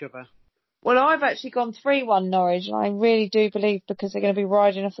okay. each other. Well, I've actually gone 3-1 Norwich, and I really do believe because they're going to be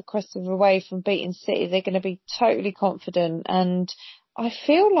riding off the crest of a wave from beating City, they're going to be totally confident. And I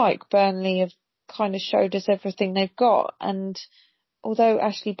feel like Burnley have kind of showed us everything they've got. And although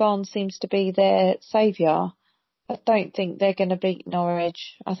Ashley Barnes seems to be their saviour, I don't think they're going to beat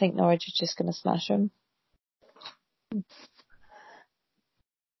Norwich. I think Norwich is just going to smash them.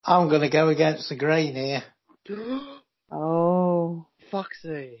 I'm going to go against the grain here. Oh.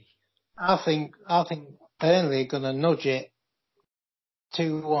 Foxy. I think Burnley are going to nudge it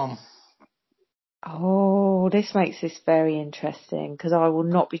 2-1. Oh, this makes this very interesting because I will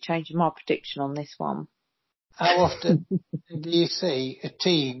not be changing my prediction on this one. How often do you see a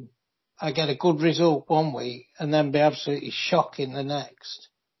team get a good result one week and then be absolutely shocking the next?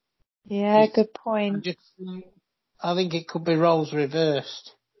 Yeah, good point. I think it could be roles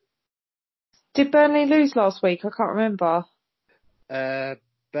reversed. Did Burnley lose last week? I can't remember.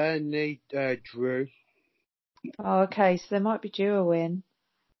 Burnley drew. Oh, okay, so they might be due a win.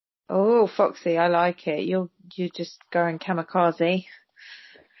 Oh, Foxy, I like it. You're just going kamikaze.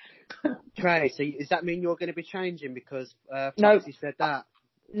 Tracey, does that mean you're going to be changing because Nope. Foxy said that?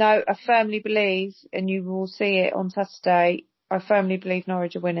 No, I firmly believe, and you will see it on Saturday, I firmly believe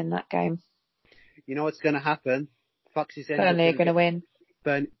Norwich are winning that game. You know what's going to happen? Foxy's Burnley are going to win.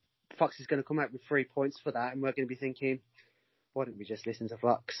 Foxy's going to come out with 3 points for that, and we're going to be thinking, why don't we just listen to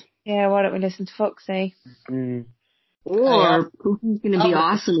Fox? Yeah, why don't we listen to Foxy? Mm. Or Putin's going to be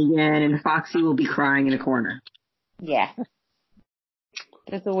awesome again and Foxy will be crying in a corner. Yeah.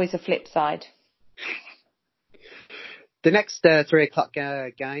 There's always a flip side. The next 3 o'clock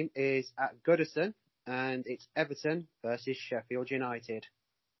game is at Goodison, and it's Everton versus Sheffield United.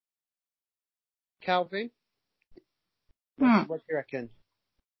 Calvin, what do you reckon?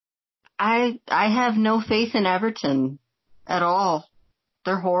 I have no faith in Everton at all.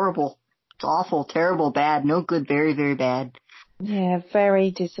 They're horrible. It's awful, terrible, bad, no good, very, very bad. Yeah,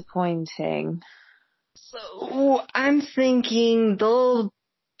 very disappointing. So I'm thinking they'll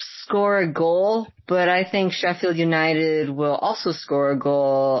score a goal, but I think Sheffield United will also score a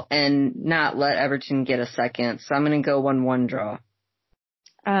goal and not let Everton get a second. So I'm going to go 1-1 draw.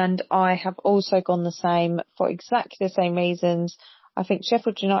 And I have also gone the same for exactly the same reasons. I think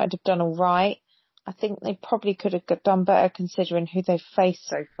Sheffield United have done all right. I think they probably could have done better considering who they've faced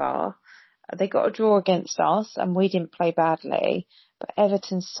so far. They got a draw against us and we didn't play badly, but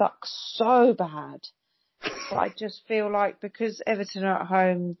Everton sucks so bad. But I just feel like because Everton are at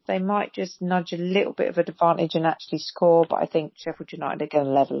home, they might just nudge a little bit of an advantage and actually score, but I think Sheffield United are going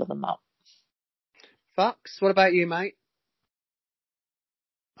to level them up. Fox, what about you, mate?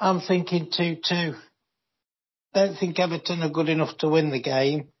 I'm thinking 2-2. Don't think Everton are good enough to win the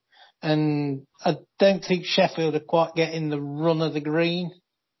game. And I don't think Sheffield are quite getting the run of the green,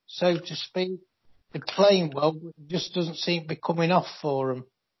 so to speak. They're playing well, but it just doesn't seem to be coming off for them.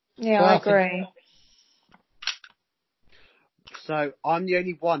 Yeah, so I agree. So I'm the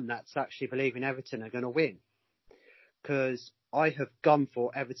only one that's actually believing Everton are going to win. Because I have gone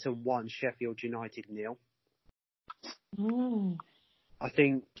for Everton 1, Sheffield United 0. I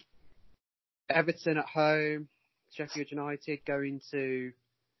think Everton at home, Sheffield United going to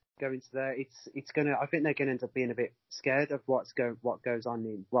there. It's gonna. I think they're gonna end up being a bit scared of what goes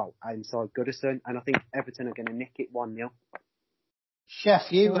on inside Goodison, and I think Everton are gonna nick it 1-0.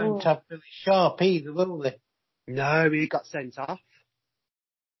 Chef, you won't have Billy Sharp either, will they? No, he got sent off.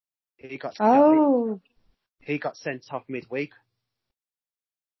 He got sent off midweek.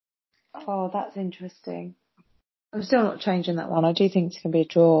 Oh, that's interesting. I'm still not changing that one. I do think it's going to be a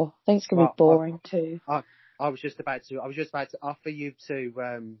draw. I think it's going to be boring too. I was just about to offer you to,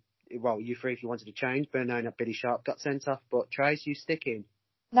 you three if you wanted to change, but no, not Billy Sharp got sent off. But Trace, you sticking?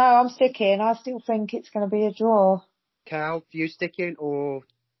 No, I'm sticking. I still think it's going to be a draw. Cal, you sticking or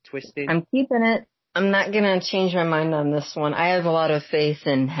twisting? I'm keeping it. I'm not going to change my mind on this one. I have a lot of faith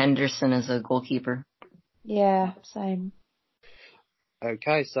in Henderson as a goalkeeper. Yeah, same.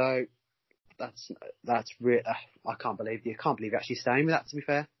 Okay, so that's real. I can't believe you're actually staying with that. To be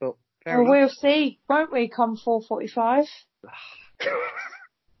fair, but fair enough. We'll see, won't we? Come 4:45.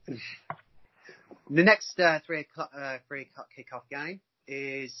 The next 3 o'clock kickoff game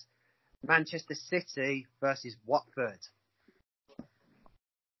is Manchester City versus Watford.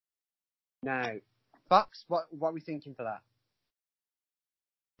 Now, Fox, what are we thinking for that?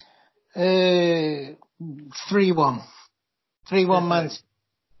 3-1. 3-1 Manchester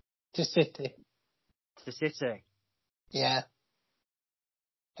City. To City. Yeah.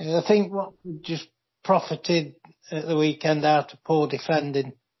 I think Watford just profited at the weekend out of poor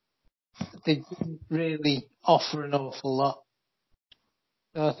defending. They didn't really offer an awful lot.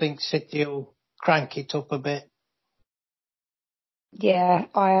 I think City will crank it up a bit. Yeah,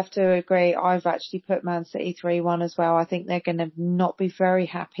 I have to agree. I've actually put Man City 3-1 as well. I think they're going to not be very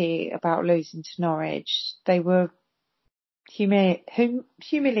happy about losing to Norwich. They were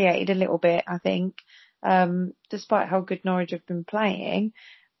humiliated a little bit, I think. Despite how good Norwich have been playing,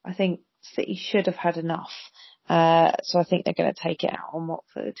 I think City should have had enough. So I think they're going to take it out on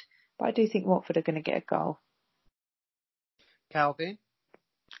Watford. But I do think Watford are going to get a goal. Calvin?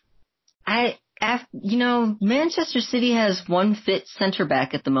 Manchester City has one fit centre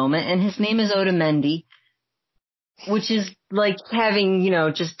back at the moment, and his name is Otamendi, which is like having,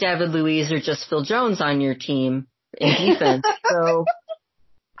 just David Luiz or just Phil Jones on your team in defense. So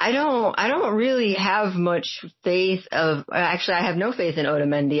I don't really have much faith actually, I have no faith in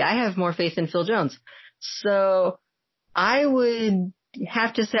Otamendi. I have more faith in Phil Jones. So I would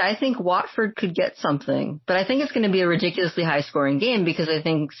have to say I think Watford could get something, but I think it's going to be a ridiculously high-scoring game because I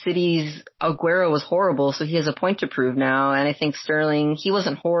think City's Aguero was horrible, so he has a point to prove now, and I think Sterling, he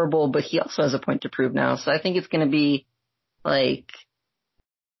wasn't horrible, but he also has a point to prove now, so I think it's going to be like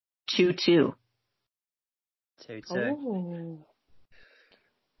 2-2. 2-2. Ooh.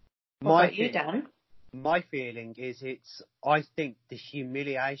 My What about you, Dan? My feeling is I think the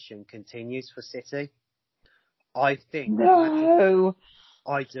humiliation continues for City. I think No.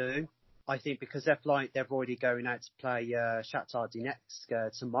 I do. I think because they're already going out to play Shakhtar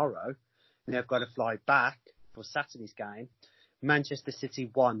Donetsk tomorrow, and they've got to fly back for Saturday's game. Manchester City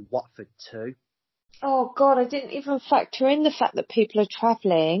 1, Watford 2. Oh God, I didn't even factor in the fact that people are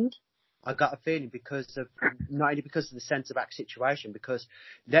travelling. I got a feeling because of not only because of the centre back situation, because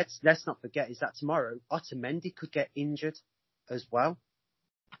let's not forget is that tomorrow Otamendi could get injured as well,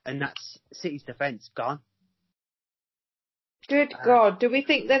 and that's City's defence gone. Good God. Do we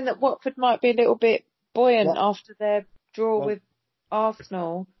think then that Watford might be a little bit buoyant after their draw with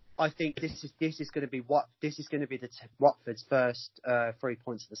Arsenal? I think this is going to be Watford's first 3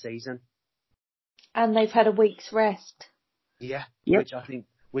 points of the season. And they've had a week's rest. Yeah, yep.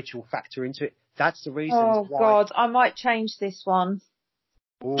 which will factor into it. That's the reason. Oh God, I might change this one.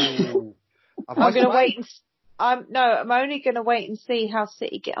 Ooh. I'm going to wait. I'm only going to wait and see how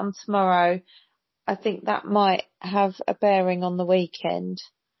City get on tomorrow. I think that might have a bearing on the weekend.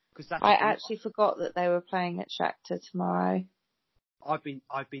 I actually forgot that they were playing at Shakhtar tomorrow. I've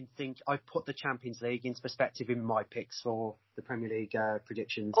been thinking. I put the Champions League into perspective in my picks for the Premier League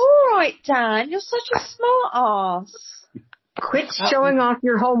predictions. All right, Dan, you're such a smart ass. Quit showing off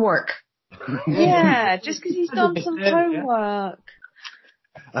your homework. Yeah, just because he's done some homework.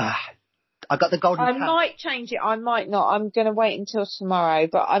 I got the golden. I might change it. I might not. I'm going to wait until tomorrow.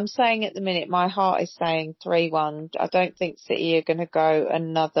 But I'm saying at the minute, my heart is saying 3-1. I don't think City are going to go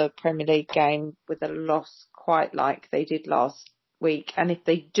another Premier League game with a loss quite like they did last week. And if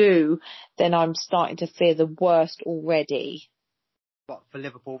they do, then I'm starting to fear the worst already. What, for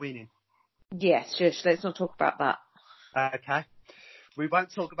Liverpool winning? Yes, just let's not talk about that. Okay. We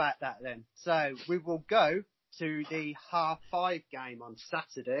won't talk about that then. So we will go to the 5:30 game on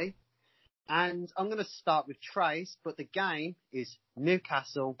Saturday. And I'm going to start with Trace, but the game is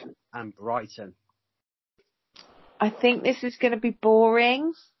Newcastle and Brighton. I think this is going to be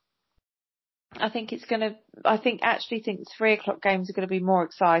boring. I think actually think 3 o'clock games are going to be more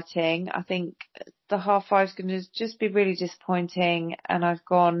exciting. I think the 5:30 is going to just be really disappointing. And I've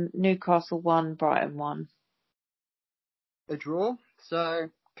gone Newcastle 1, Brighton 1. A draw. So,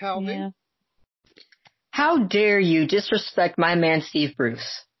 Calvin? Yeah. How dare you disrespect my man Steve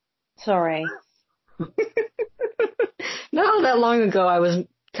Bruce? Sorry. Not that long ago I was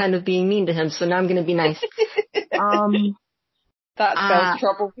kind of being mean to him, so now I'm going to be nice. That spells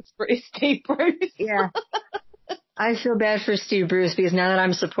trouble with Steve Bruce. Yeah. I feel bad for Steve Bruce because now that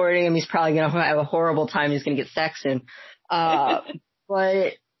I'm supporting him, he's probably going to have a horrible time. He's going to get sacked soon. But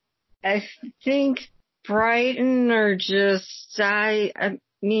I think Brighton are just, I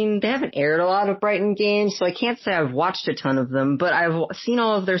mean, they haven't aired a lot of Brighton games, so I can't say I've watched a ton of them, but I've seen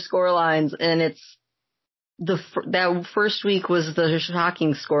all of their scorelines, and it's that first week was the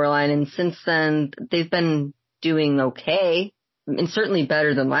shocking scoreline, and since then they've been doing okay, and certainly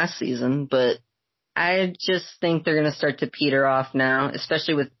better than last season, but I just think they're going to start to peter off now,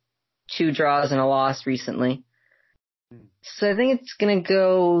 especially with 2 draws and a loss recently. So I think it's going to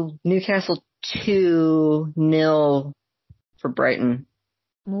go Newcastle 2-0 for Brighton.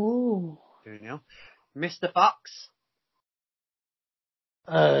 Ooh. 2-0. Mr. Fox?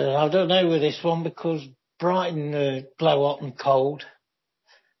 I don't know with this one because Brighton blow hot and cold.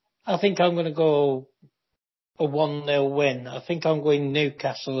 I think I'm going to go a 1-0 win. I think I'm going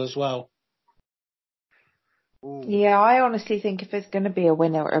Newcastle as well. Ooh. Yeah, I honestly think if there's going to be a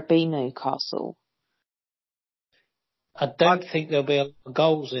winner, it'll be Newcastle. I don't think there'll be a lot of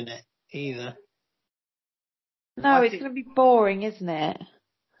goals in it either. No, it's going to be boring, isn't it?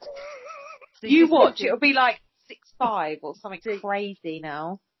 You watch, it'll be like 6-5 or something crazy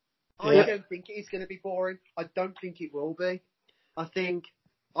now. I don't think it is going to be boring. I don't think it will be. I think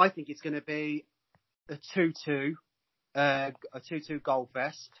it's going to be a 2-2 goal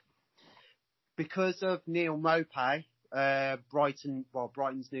fest because of Neil Maupay, Brighton's one of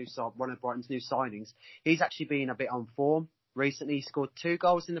Brighton's new signings. He's actually been a bit on form recently. He scored 2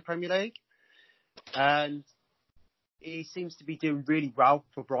 goals in the Premier League, and he seems to be doing really well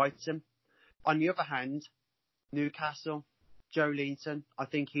for Brighton. On the other hand, Newcastle, Joe Linton, I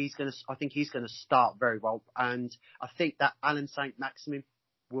think he's going to start very well, and I think that Alan Saint-Maximin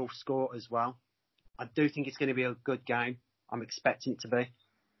will score as well. I do think it's going to be a good game. I'm expecting it to be.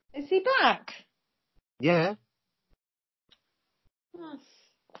 Is he back? Yeah.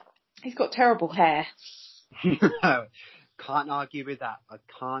 He's got terrible hair. No, can't argue with that. I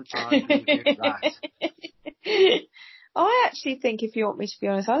can't argue with that. I actually think, if you want me to be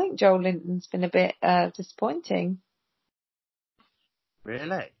honest, I think Joel Linton's been a bit disappointing.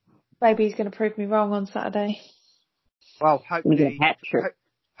 Really? Maybe he's going to prove me wrong on Saturday. Well, hopefully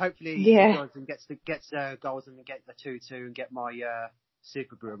he yeah. does and gets goals and get the 2-2 and get my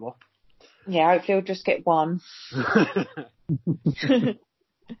Super Brew up. Yeah, hopefully he'll just get one.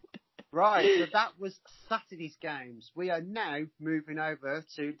 Right, so that was Saturday's games. We are now moving over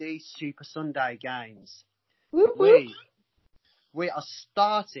to the Super Sunday games. Whoop, whoop. We are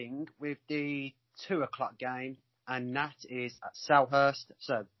starting with the 2 o'clock game, and that is at Selhurst.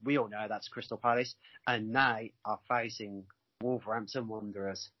 So we all know that's Crystal Palace, and they are facing Wolverhampton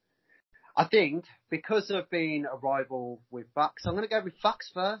Wanderers. I think because of being a rival with Fox, I'm going to go with Fox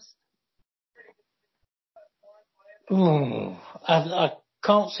first. I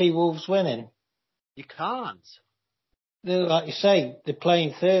can't see Wolves winning. You can't. Like you say, they're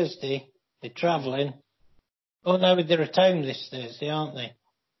playing Thursday. They're travelling. Oh no, they're at home this Thursday, aren't they?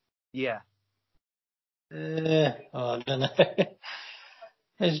 Yeah. I don't know.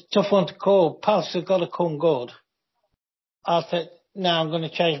 It's a tough one to call. Palace have got to come good. I'm going to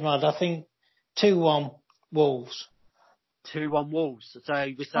change my mind. I think 2-1 Wolves. 2-1 Wolves. So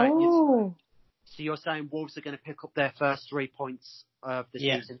you're saying Wolves are going to pick up their first 3 points of the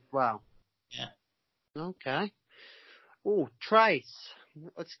season as well? Yeah. Okay. Oh, Trace,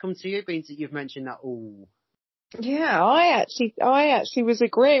 let's come to you, being that you've mentioned that. Oh. Yeah, I actually was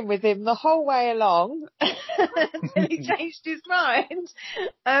agreeing with him the whole way along until he changed his mind.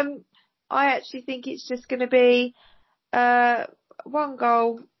 I actually think it's just going to be 1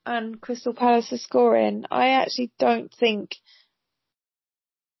 goal and Crystal Palace are scoring. I actually don't think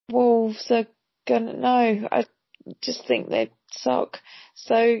Wolves are going to. No, I just think they suck.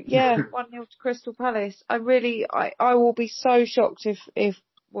 So yeah, 1-0 to Crystal Palace. I will be so shocked if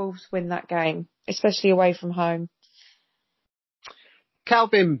Wolves win that game, especially away from home.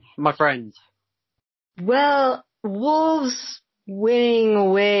 Calvin, my friend. Well, Wolves winning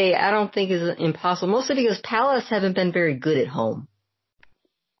away, I don't think is impossible. Mostly because Palace haven't been very good at home.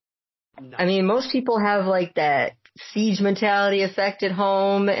 No. I mean, most people have like that siege mentality effect at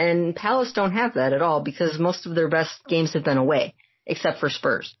home, and Palace don't have that at all because most of their best games have been away, except for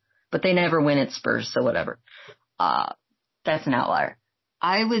Spurs. But they never win at Spurs, so whatever. That's an outlier.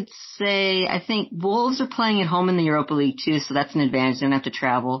 I would say, I think Wolves are playing at home in the Europa League too, so that's an advantage. They don't have to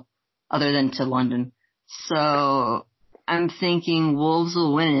travel other than to London. So I'm thinking Wolves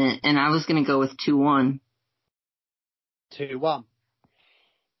will win it, and I was going to go with 2-1. 2-1.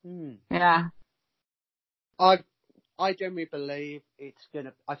 Yeah. I generally believe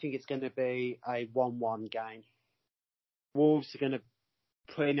I think it's going to be a 1-1 game. Wolves are going to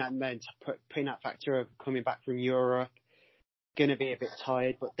put in that factor of coming back from Europe. Going to be a bit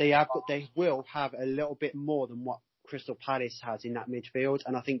tired, but they will have a little bit more than what Crystal Palace has in that midfield,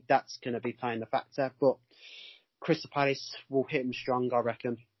 and I think that's going to be playing the factor. But Crystal Palace will hit them strong, I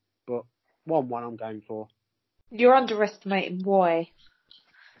reckon. But 1-1 I'm going for. You're underestimating why.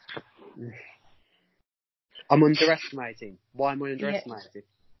 I'm underestimating. Why am I underestimating?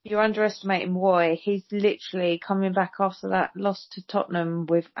 You're underestimating why. He's literally coming back after that loss to Tottenham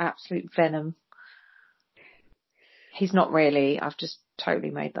with absolute venom. He's not really. I've just totally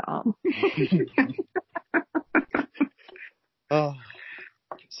made that up. Oh.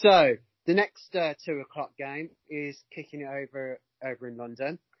 So, the next 2 o'clock game is kicking it over in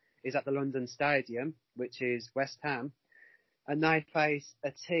London. Is at the London Stadium, which is West Ham. And they face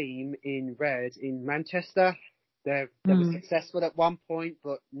a team in red in Manchester. They were successful at one point,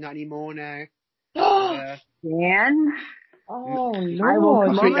 but not anymore now. Uh, Dan, Oh, I will Lord.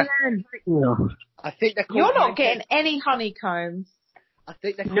 come over there and hurt you. I think they're called You're not getting any honeycombs. I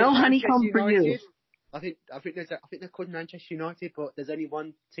think they're called No Manchester honeycomb for you. United. I think they're called Manchester United, but there's only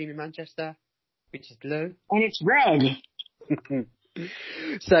one team in Manchester, which is blue. And it's red.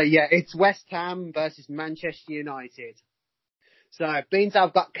 So yeah, it's West Ham versus Manchester United. So being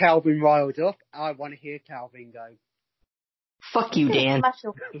I've got Calvin riled up, I want to hear Calvin go. Fuck you, Dan.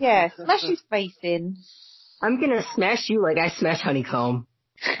 Smash his face in. I'm gonna smash you like I smash honeycomb.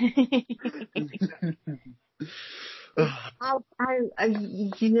 No,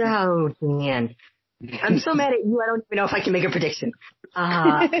 Dan. I'm so mad at you, I don't even know if I can make a prediction.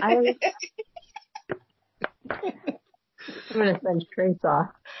 I'm gonna send Tracey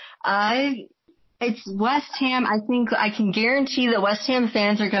off. It's West Ham. I think I can guarantee that West Ham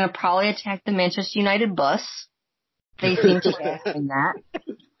fans are gonna probably attack the Manchester United bus. They seem to be in that.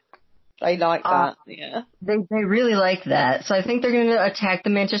 They like that, yeah. They really like that. So I think they're going to attack the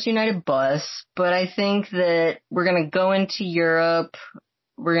Manchester United bus, but I think that we're going to go into Europe.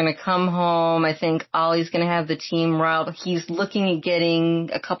 We're going to come home. I think Ollie's going to have the team riled. He's looking at getting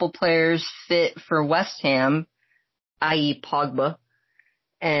a couple players fit for West Ham, i.e. Pogba,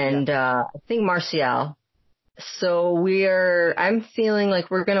 and I think Martial. So I'm feeling like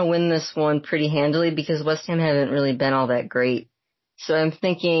we're going to win this one pretty handily because West Ham haven't really been all that great. So I'm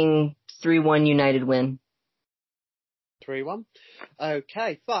thinking 3-1 United win. 3-1.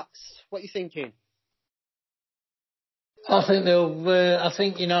 Okay, Fox, what are you thinking? I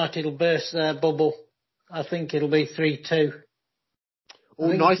think United will burst their bubble. I think it'll be 3-2.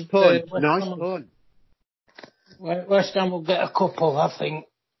 Oh, nice pun. Nice pun. West Ham will get a couple, I think,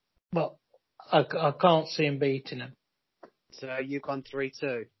 but I can't see them beating them. So you've gone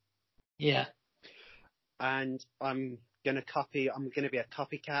 3-2. Yeah. And I'm going to be a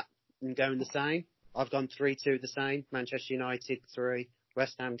copycat and going the same. I've gone 3-2 the same. Manchester United 3,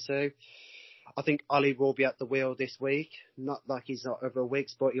 West Ham 2. I think Ollie will be at the wheel this week. Not like he's not over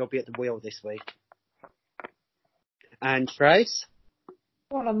weeks, but he'll be at the wheel this week. And Trace?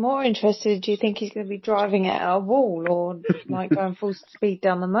 Well, I'm more interested. Do you think he's going to be driving at a wall or like going full speed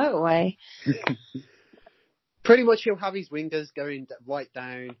down the motorway? Pretty much he'll have his wingers going right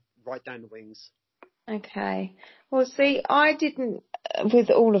down the wings. Okay. Well, see, with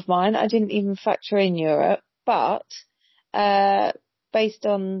all of mine, I didn't even factor in Europe, but based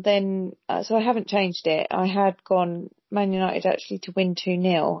on then, so I haven't changed it. I had gone Man United actually to win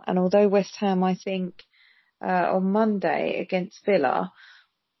 2-0, and although West Ham, I think, on Monday against Villa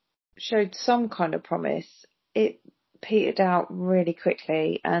showed some kind of promise, it petered out really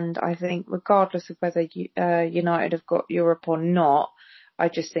quickly, and I think regardless of whether United have got Europe or not, I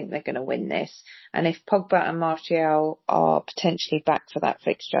just think they're going to win this. And if Pogba and Martial are potentially back for that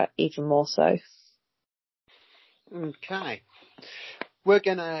fixture, even more so. Okay. We're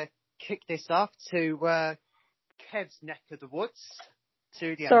going to kick this off to Kev's neck of the woods.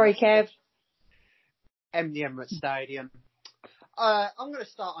 Sorry, Kev. The Emirates Stadium. I'm going to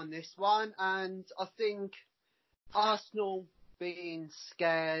start on this one, and I think Arsenal being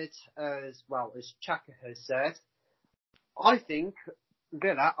scared, as well as Chaka has said, I think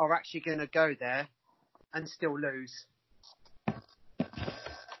Villa are actually going to go there and still lose.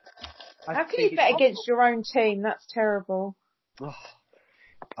 How can you bet against your own team? That's terrible.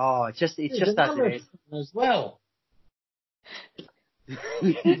 It's just as it is. As well.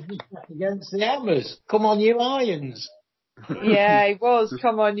 Against the Hammers. Come on, you Irons. Yeah, he was.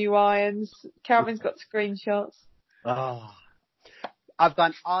 Come on, you Irons. Calvin's got screenshots. I've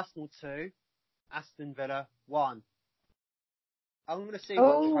gone Arsenal 2, Aston Villa 1. I'm going to see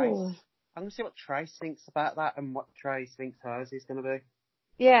what Trace thinks about that and what Trace thinks hers is going to be.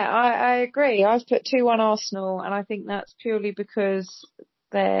 Yeah, I agree. I've put 2-1 Arsenal, and I think that's purely because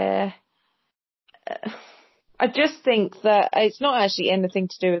I just think that it's not actually anything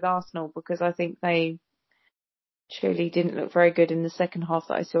to do with Arsenal, because I think they truly didn't look very good in the second half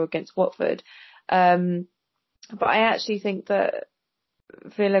that I saw against Watford. But I actually think that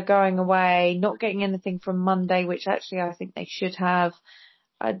Villa going away, not getting anything from Monday, which actually I think they should have,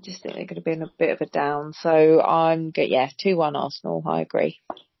 I just think they're going to be in a bit of a down. So I'm 2-1 Arsenal. I agree.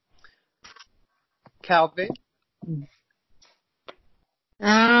 Calvin?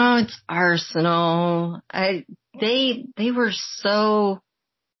 Oh, it's Arsenal. They were so,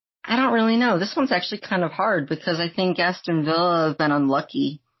 I don't really know. This one's actually kind of hard because I think Aston Villa have been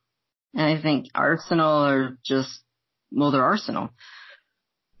unlucky. And I think Arsenal are they're Arsenal.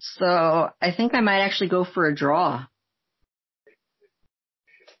 So I think I might actually go for a draw.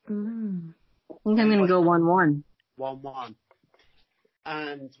 I think I'm going to go 1-1. 1-1.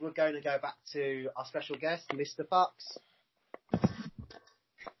 And we're going to go back to our special guest, Mr. Fox.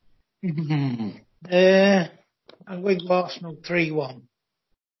 I'm with Arsenal 3-1.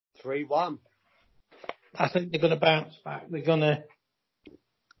 3-1. I think they're going to bounce back.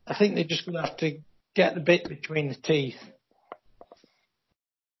 I think they're just going to have to get the bit between the teeth.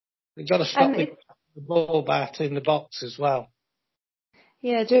 They've got to stop the ball bat in the box as well.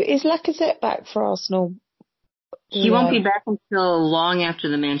 Yeah, is Lacazette back for Arsenal? He won't be back until long after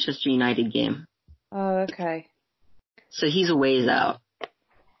the Manchester United game. Oh, okay. So he's a ways out.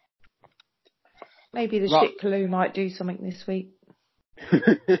 Maybe the Shitkaloo might do something this week.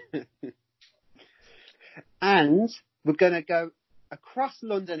 And we're going to go across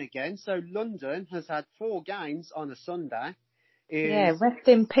London again. So London has had 4 games on a Sunday. Yeah, rest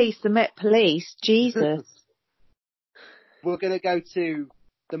in peace, the Met Police. Jesus. We're going to go to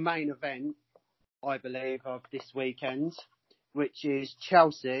the main event, I believe, of this weekend, which is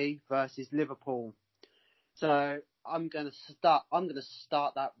Chelsea versus Liverpool. So I'm going to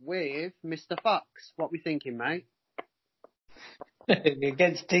start that with Mr. Fox. What we thinking, mate?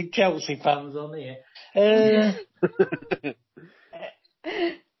 Against 2 Chelsea fans on here.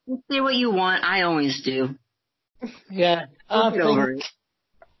 Say what you want. I always do. Yeah, I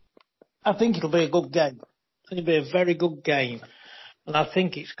think it'll be a good game. It'll be a very good game. And I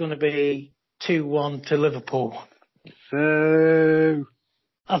think it's going to be 2-1 to Liverpool. Boo.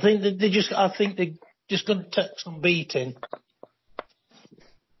 I think they're just going to take some beating.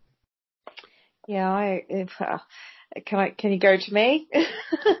 Yeah, can you go to me?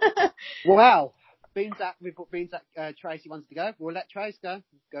 Well, being that Tracey wants to go, we'll let Trace go.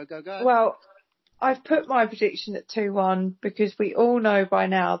 Go. Well, I've put my prediction at 2-1 because we all know by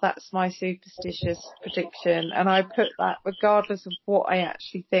now that's my superstitious prediction, and I put that regardless of what I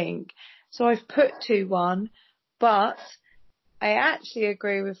actually think. So I've put 2-1, but I actually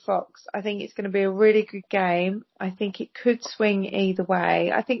agree with Fox. I think it's going to be a really good game. I think it could swing either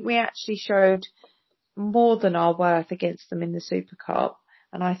way. I think we actually showed more than our worth against them in the Super Cup,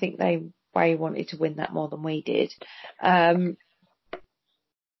 and I think they way wanted to win that more than we did.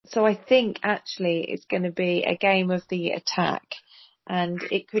 So I think actually it's going to be a game of the attack, and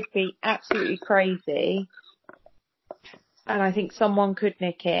it could be absolutely crazy, and I think someone could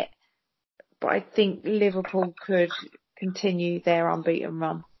nick it, but I think Liverpool could continue their unbeaten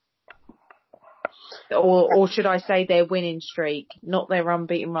run. Or should I say their winning streak, not their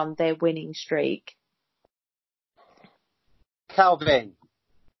unbeaten run, their winning streak. Calvin.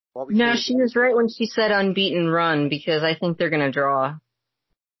 No, she was right when she said unbeaten run, because I think they're going to draw.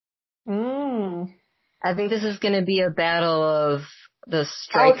 I think this is going to be a battle of the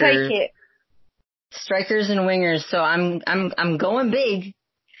strikers. I'll take it. Strikers and wingers. So I'm going big.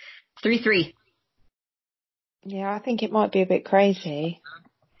 3-3. Yeah, I think it might be a bit crazy.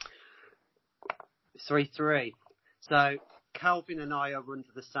 3-3. So Calvin and I are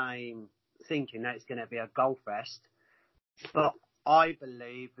under the same thinking that it's going to be a goal fest, but I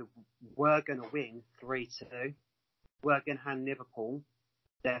believe that we're going to win 3-2. We're going to hand Liverpool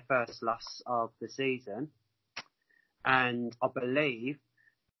their first loss of the season, and I believe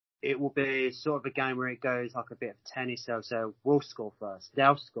it will be sort of a game where it goes like a bit of tennis. So we'll score first,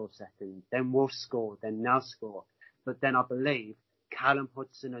 they'll score second, then we'll score, then they'll score. But then I believe Callum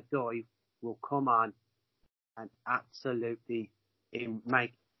Hudson-Odoi will come on and absolutely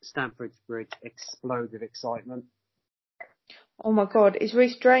make Stamford Bridge explode with excitement. Oh my God, is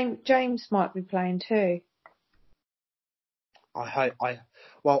Reece James might be playing too? That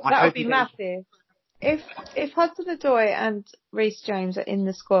would be massive. If Hudson-Odoi and Reece James are in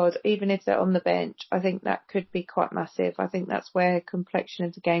the squad, even if they're on the bench, I think that could be quite massive. I think that's where complexion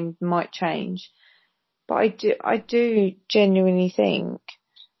of the game might change. But I do genuinely think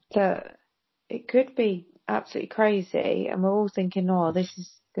that it could be absolutely crazy, and we're all thinking, oh, this is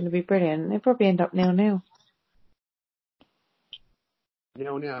going to be brilliant. They'll probably end up 0-0.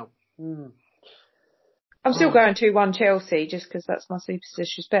 0-0. I'm still going 2-1 Chelsea just because that's my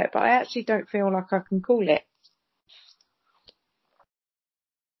superstitious bet, but I actually don't feel like I can call it.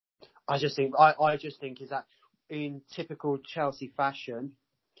 I just think is that in typical Chelsea fashion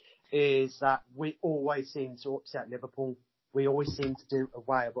is that we always seem to upset Liverpool. We always seem to do a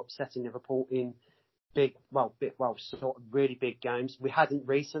way of upsetting Liverpool in really big games. We hadn't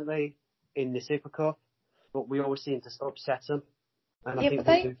recently in the Super Cup, but we always seem to upset them. And yeah, but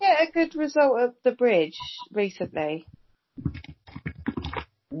they get a good result at the Bridge recently.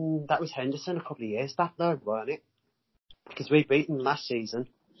 That was Henderson a couple of years back though, weren't it? Because we beat them last season.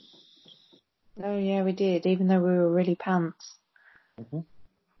 Oh yeah, we did, even though we were really pants. Mm-hmm.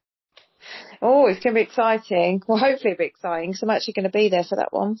 Oh, it's going to be exciting. Well, hopefully it'll be exciting because I'm actually going to be there for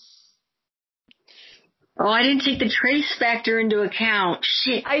that one. Oh, I didn't take the trace factor into account.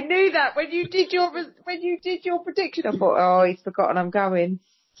 Shit. I knew that when you did your prediction. I thought, oh, he's forgotten I'm going.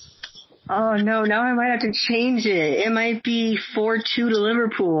 Oh no, now I might have to change it. It might be 4-2 to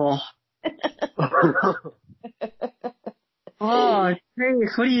Liverpool. Oh,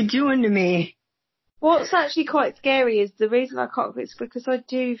 Trace, what are you doing to me? What's actually quite scary is the reason I can't is because I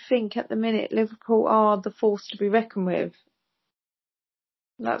do think at the minute Liverpool are the force to be reckoned with.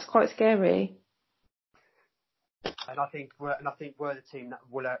 That's quite scary. And I think we're the team that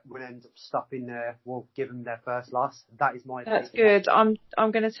will end up stopping will give them their first loss. That is my That's opinion. good.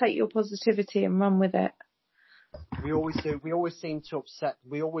 I'm going to take your positivity and run with it. We always do. We always seem to upset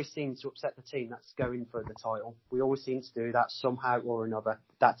the team that's going for the title. We always seem to do that somehow or another.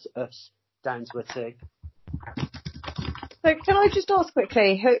 That's us down to a T. So can I just ask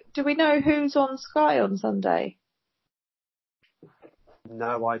quickly, do we know who's on Sky on Sunday?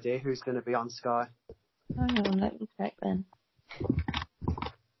 No idea who's going to be on Sky. Hang on, let me check then.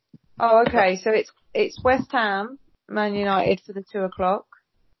 Oh, okay. So it's West Ham, Man United for the 2:00,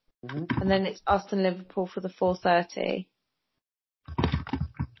 and then it's us and Liverpool for the 4:30.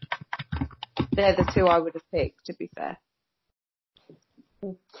 They're the two I would have picked, to be fair.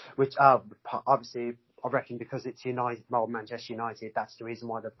 Which obviously I reckon because it's Manchester United, that's the reason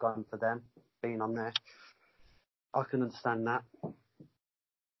why they've gone for them being on there. I can understand that.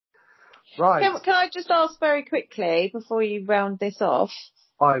 Right. Can I just ask very quickly before you round this off?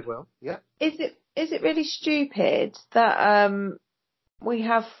 I will. Yeah. Is it really stupid that we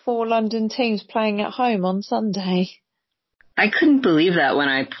have 4 London teams playing at home on Sunday? I couldn't believe that when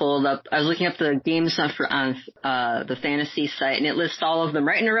I pulled up. I was looking up the game stuff on the fantasy site, and it lists all of them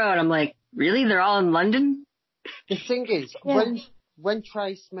right in a row. And I'm like, really? They're all in London? The thing is, Yeah. when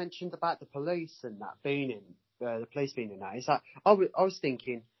Trace mentioned about the police and that being in the police being in that, is that I was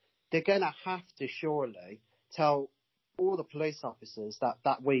thinking they're going to have to surely tell all the police officers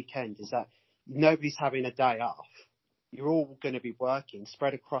that weekend is that nobody's having a day off. You're all going to be working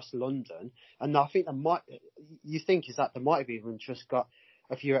spread across London, and I think they might have even just got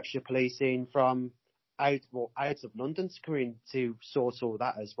a few extra police in from out of London to come in to sort all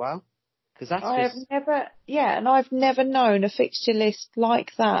that as well. Because I've never known a fixture list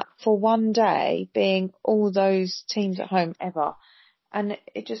like that for one day being all those teams at home ever. And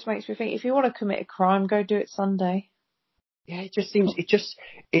it just makes me think, if you want to commit a crime, go do it Sunday. Yeah, it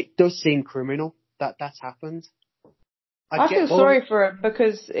does seem criminal that that's happened. I feel sorry for it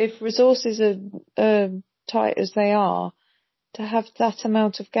because if resources are tight as they are, to have that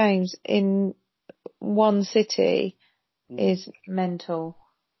amount of games in one city is mental.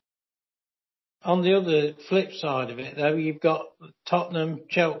 On the other flip side of it, though, you've got Tottenham,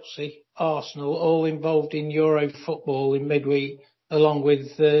 Chelsea, Arsenal, all involved in Euro football in midweek, along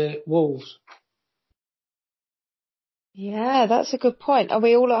with Wolves. Yeah, that's a good point. Are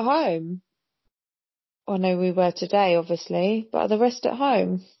we all at home? I know we were today, obviously, but are the rest at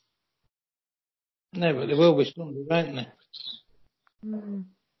home? No, but there will be Sunday, won't there?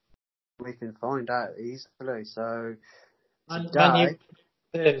 We can find out easily. So today,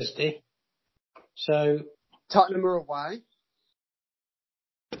 Thursday. So Tottenham are away.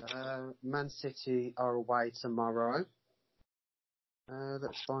 Man City are away tomorrow.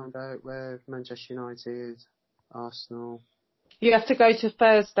 Let's find out where Manchester United, Arsenal. You have to go to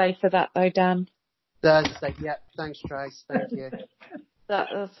Thursday for that, though, Dan. Thursday, yeah. Thanks, Trace. Thank you.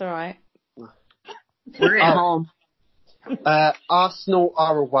 That's all right. We're at home. Arsenal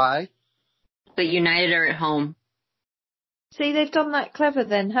are away. But United are at home. See, they've done that clever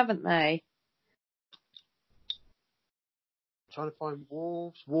then, haven't they? Trying to find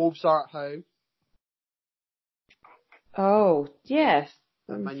Wolves. Wolves are at home. Oh, yes.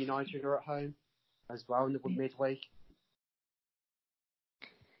 And Man United are at home as well in the midweek.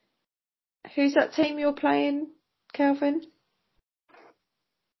 Who's that team you're playing, Calvin?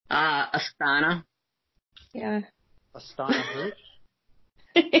 Astana. Yeah. Astana who?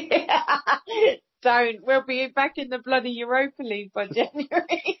 Don't. We'll be back in the bloody Europa League by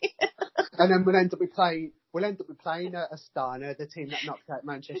January. And then we'll end up playing Astana, the team that knocked out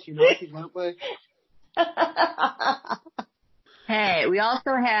Manchester United, won't we? Hey, we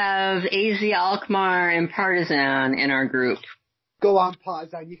also have AZ Alkmaar and Partizan in our group. Go on,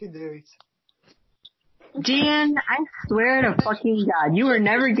 Partizan, you can do it. Dan, I swear to fucking God, you are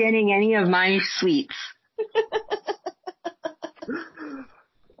never getting any of my sweets.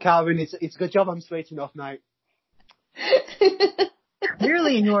 Calvin, it's a good job I'm sweet enough, mate.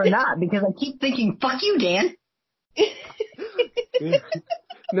 Clearly you're not, because I keep thinking, fuck you, Dan.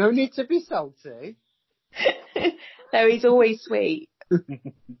 No need to be salty. No, he's always sweet.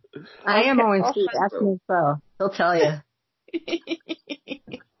 I am always I'll sweet. Ask handle. me so. He'll tell you.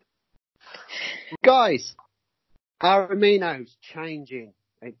 Guys, our amino's changing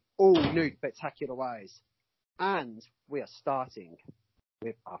in all new spectacular ways. And we are starting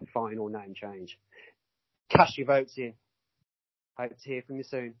with our final name change. Cast your votes in. Hope to hear from you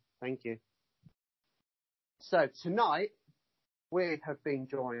soon. Thank you. So tonight, we have been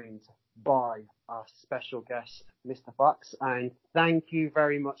joined by our special guest, Mr. Fox, and thank you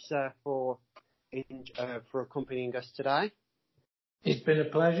very much, sir, for accompanying us today. It's been a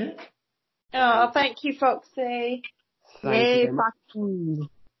pleasure. Oh, thank you, Foxy. Thank Yay, you very much. Foxy.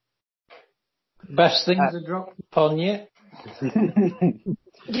 Best things are dropped upon you.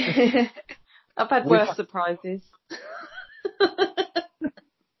 I've had worse surprises.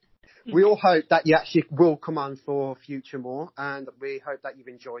 We all hope that you actually will come on for future more, and we hope that you've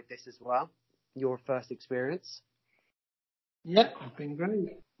enjoyed this as well, your first experience. Yep, it's been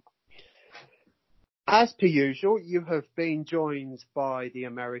great. As per usual, you have been joined by the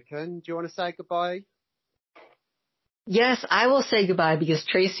American. Do you want to say goodbye? Yes, I will say goodbye because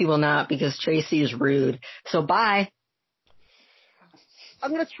Tracey will not, because Tracey is rude. So bye.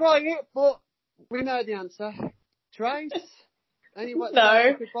 I'm going to try it, but we know the answer. Trace? Anyone?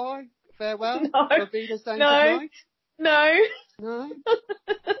 No. Goodbye? Farewell? No. Saying No. goodnight? No. No?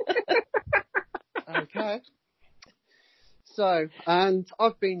 Okay. So, and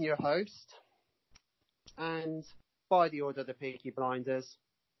I've been your host, and by the order of the Peaky Blinders,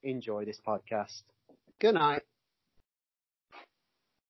 enjoy this podcast. Good night.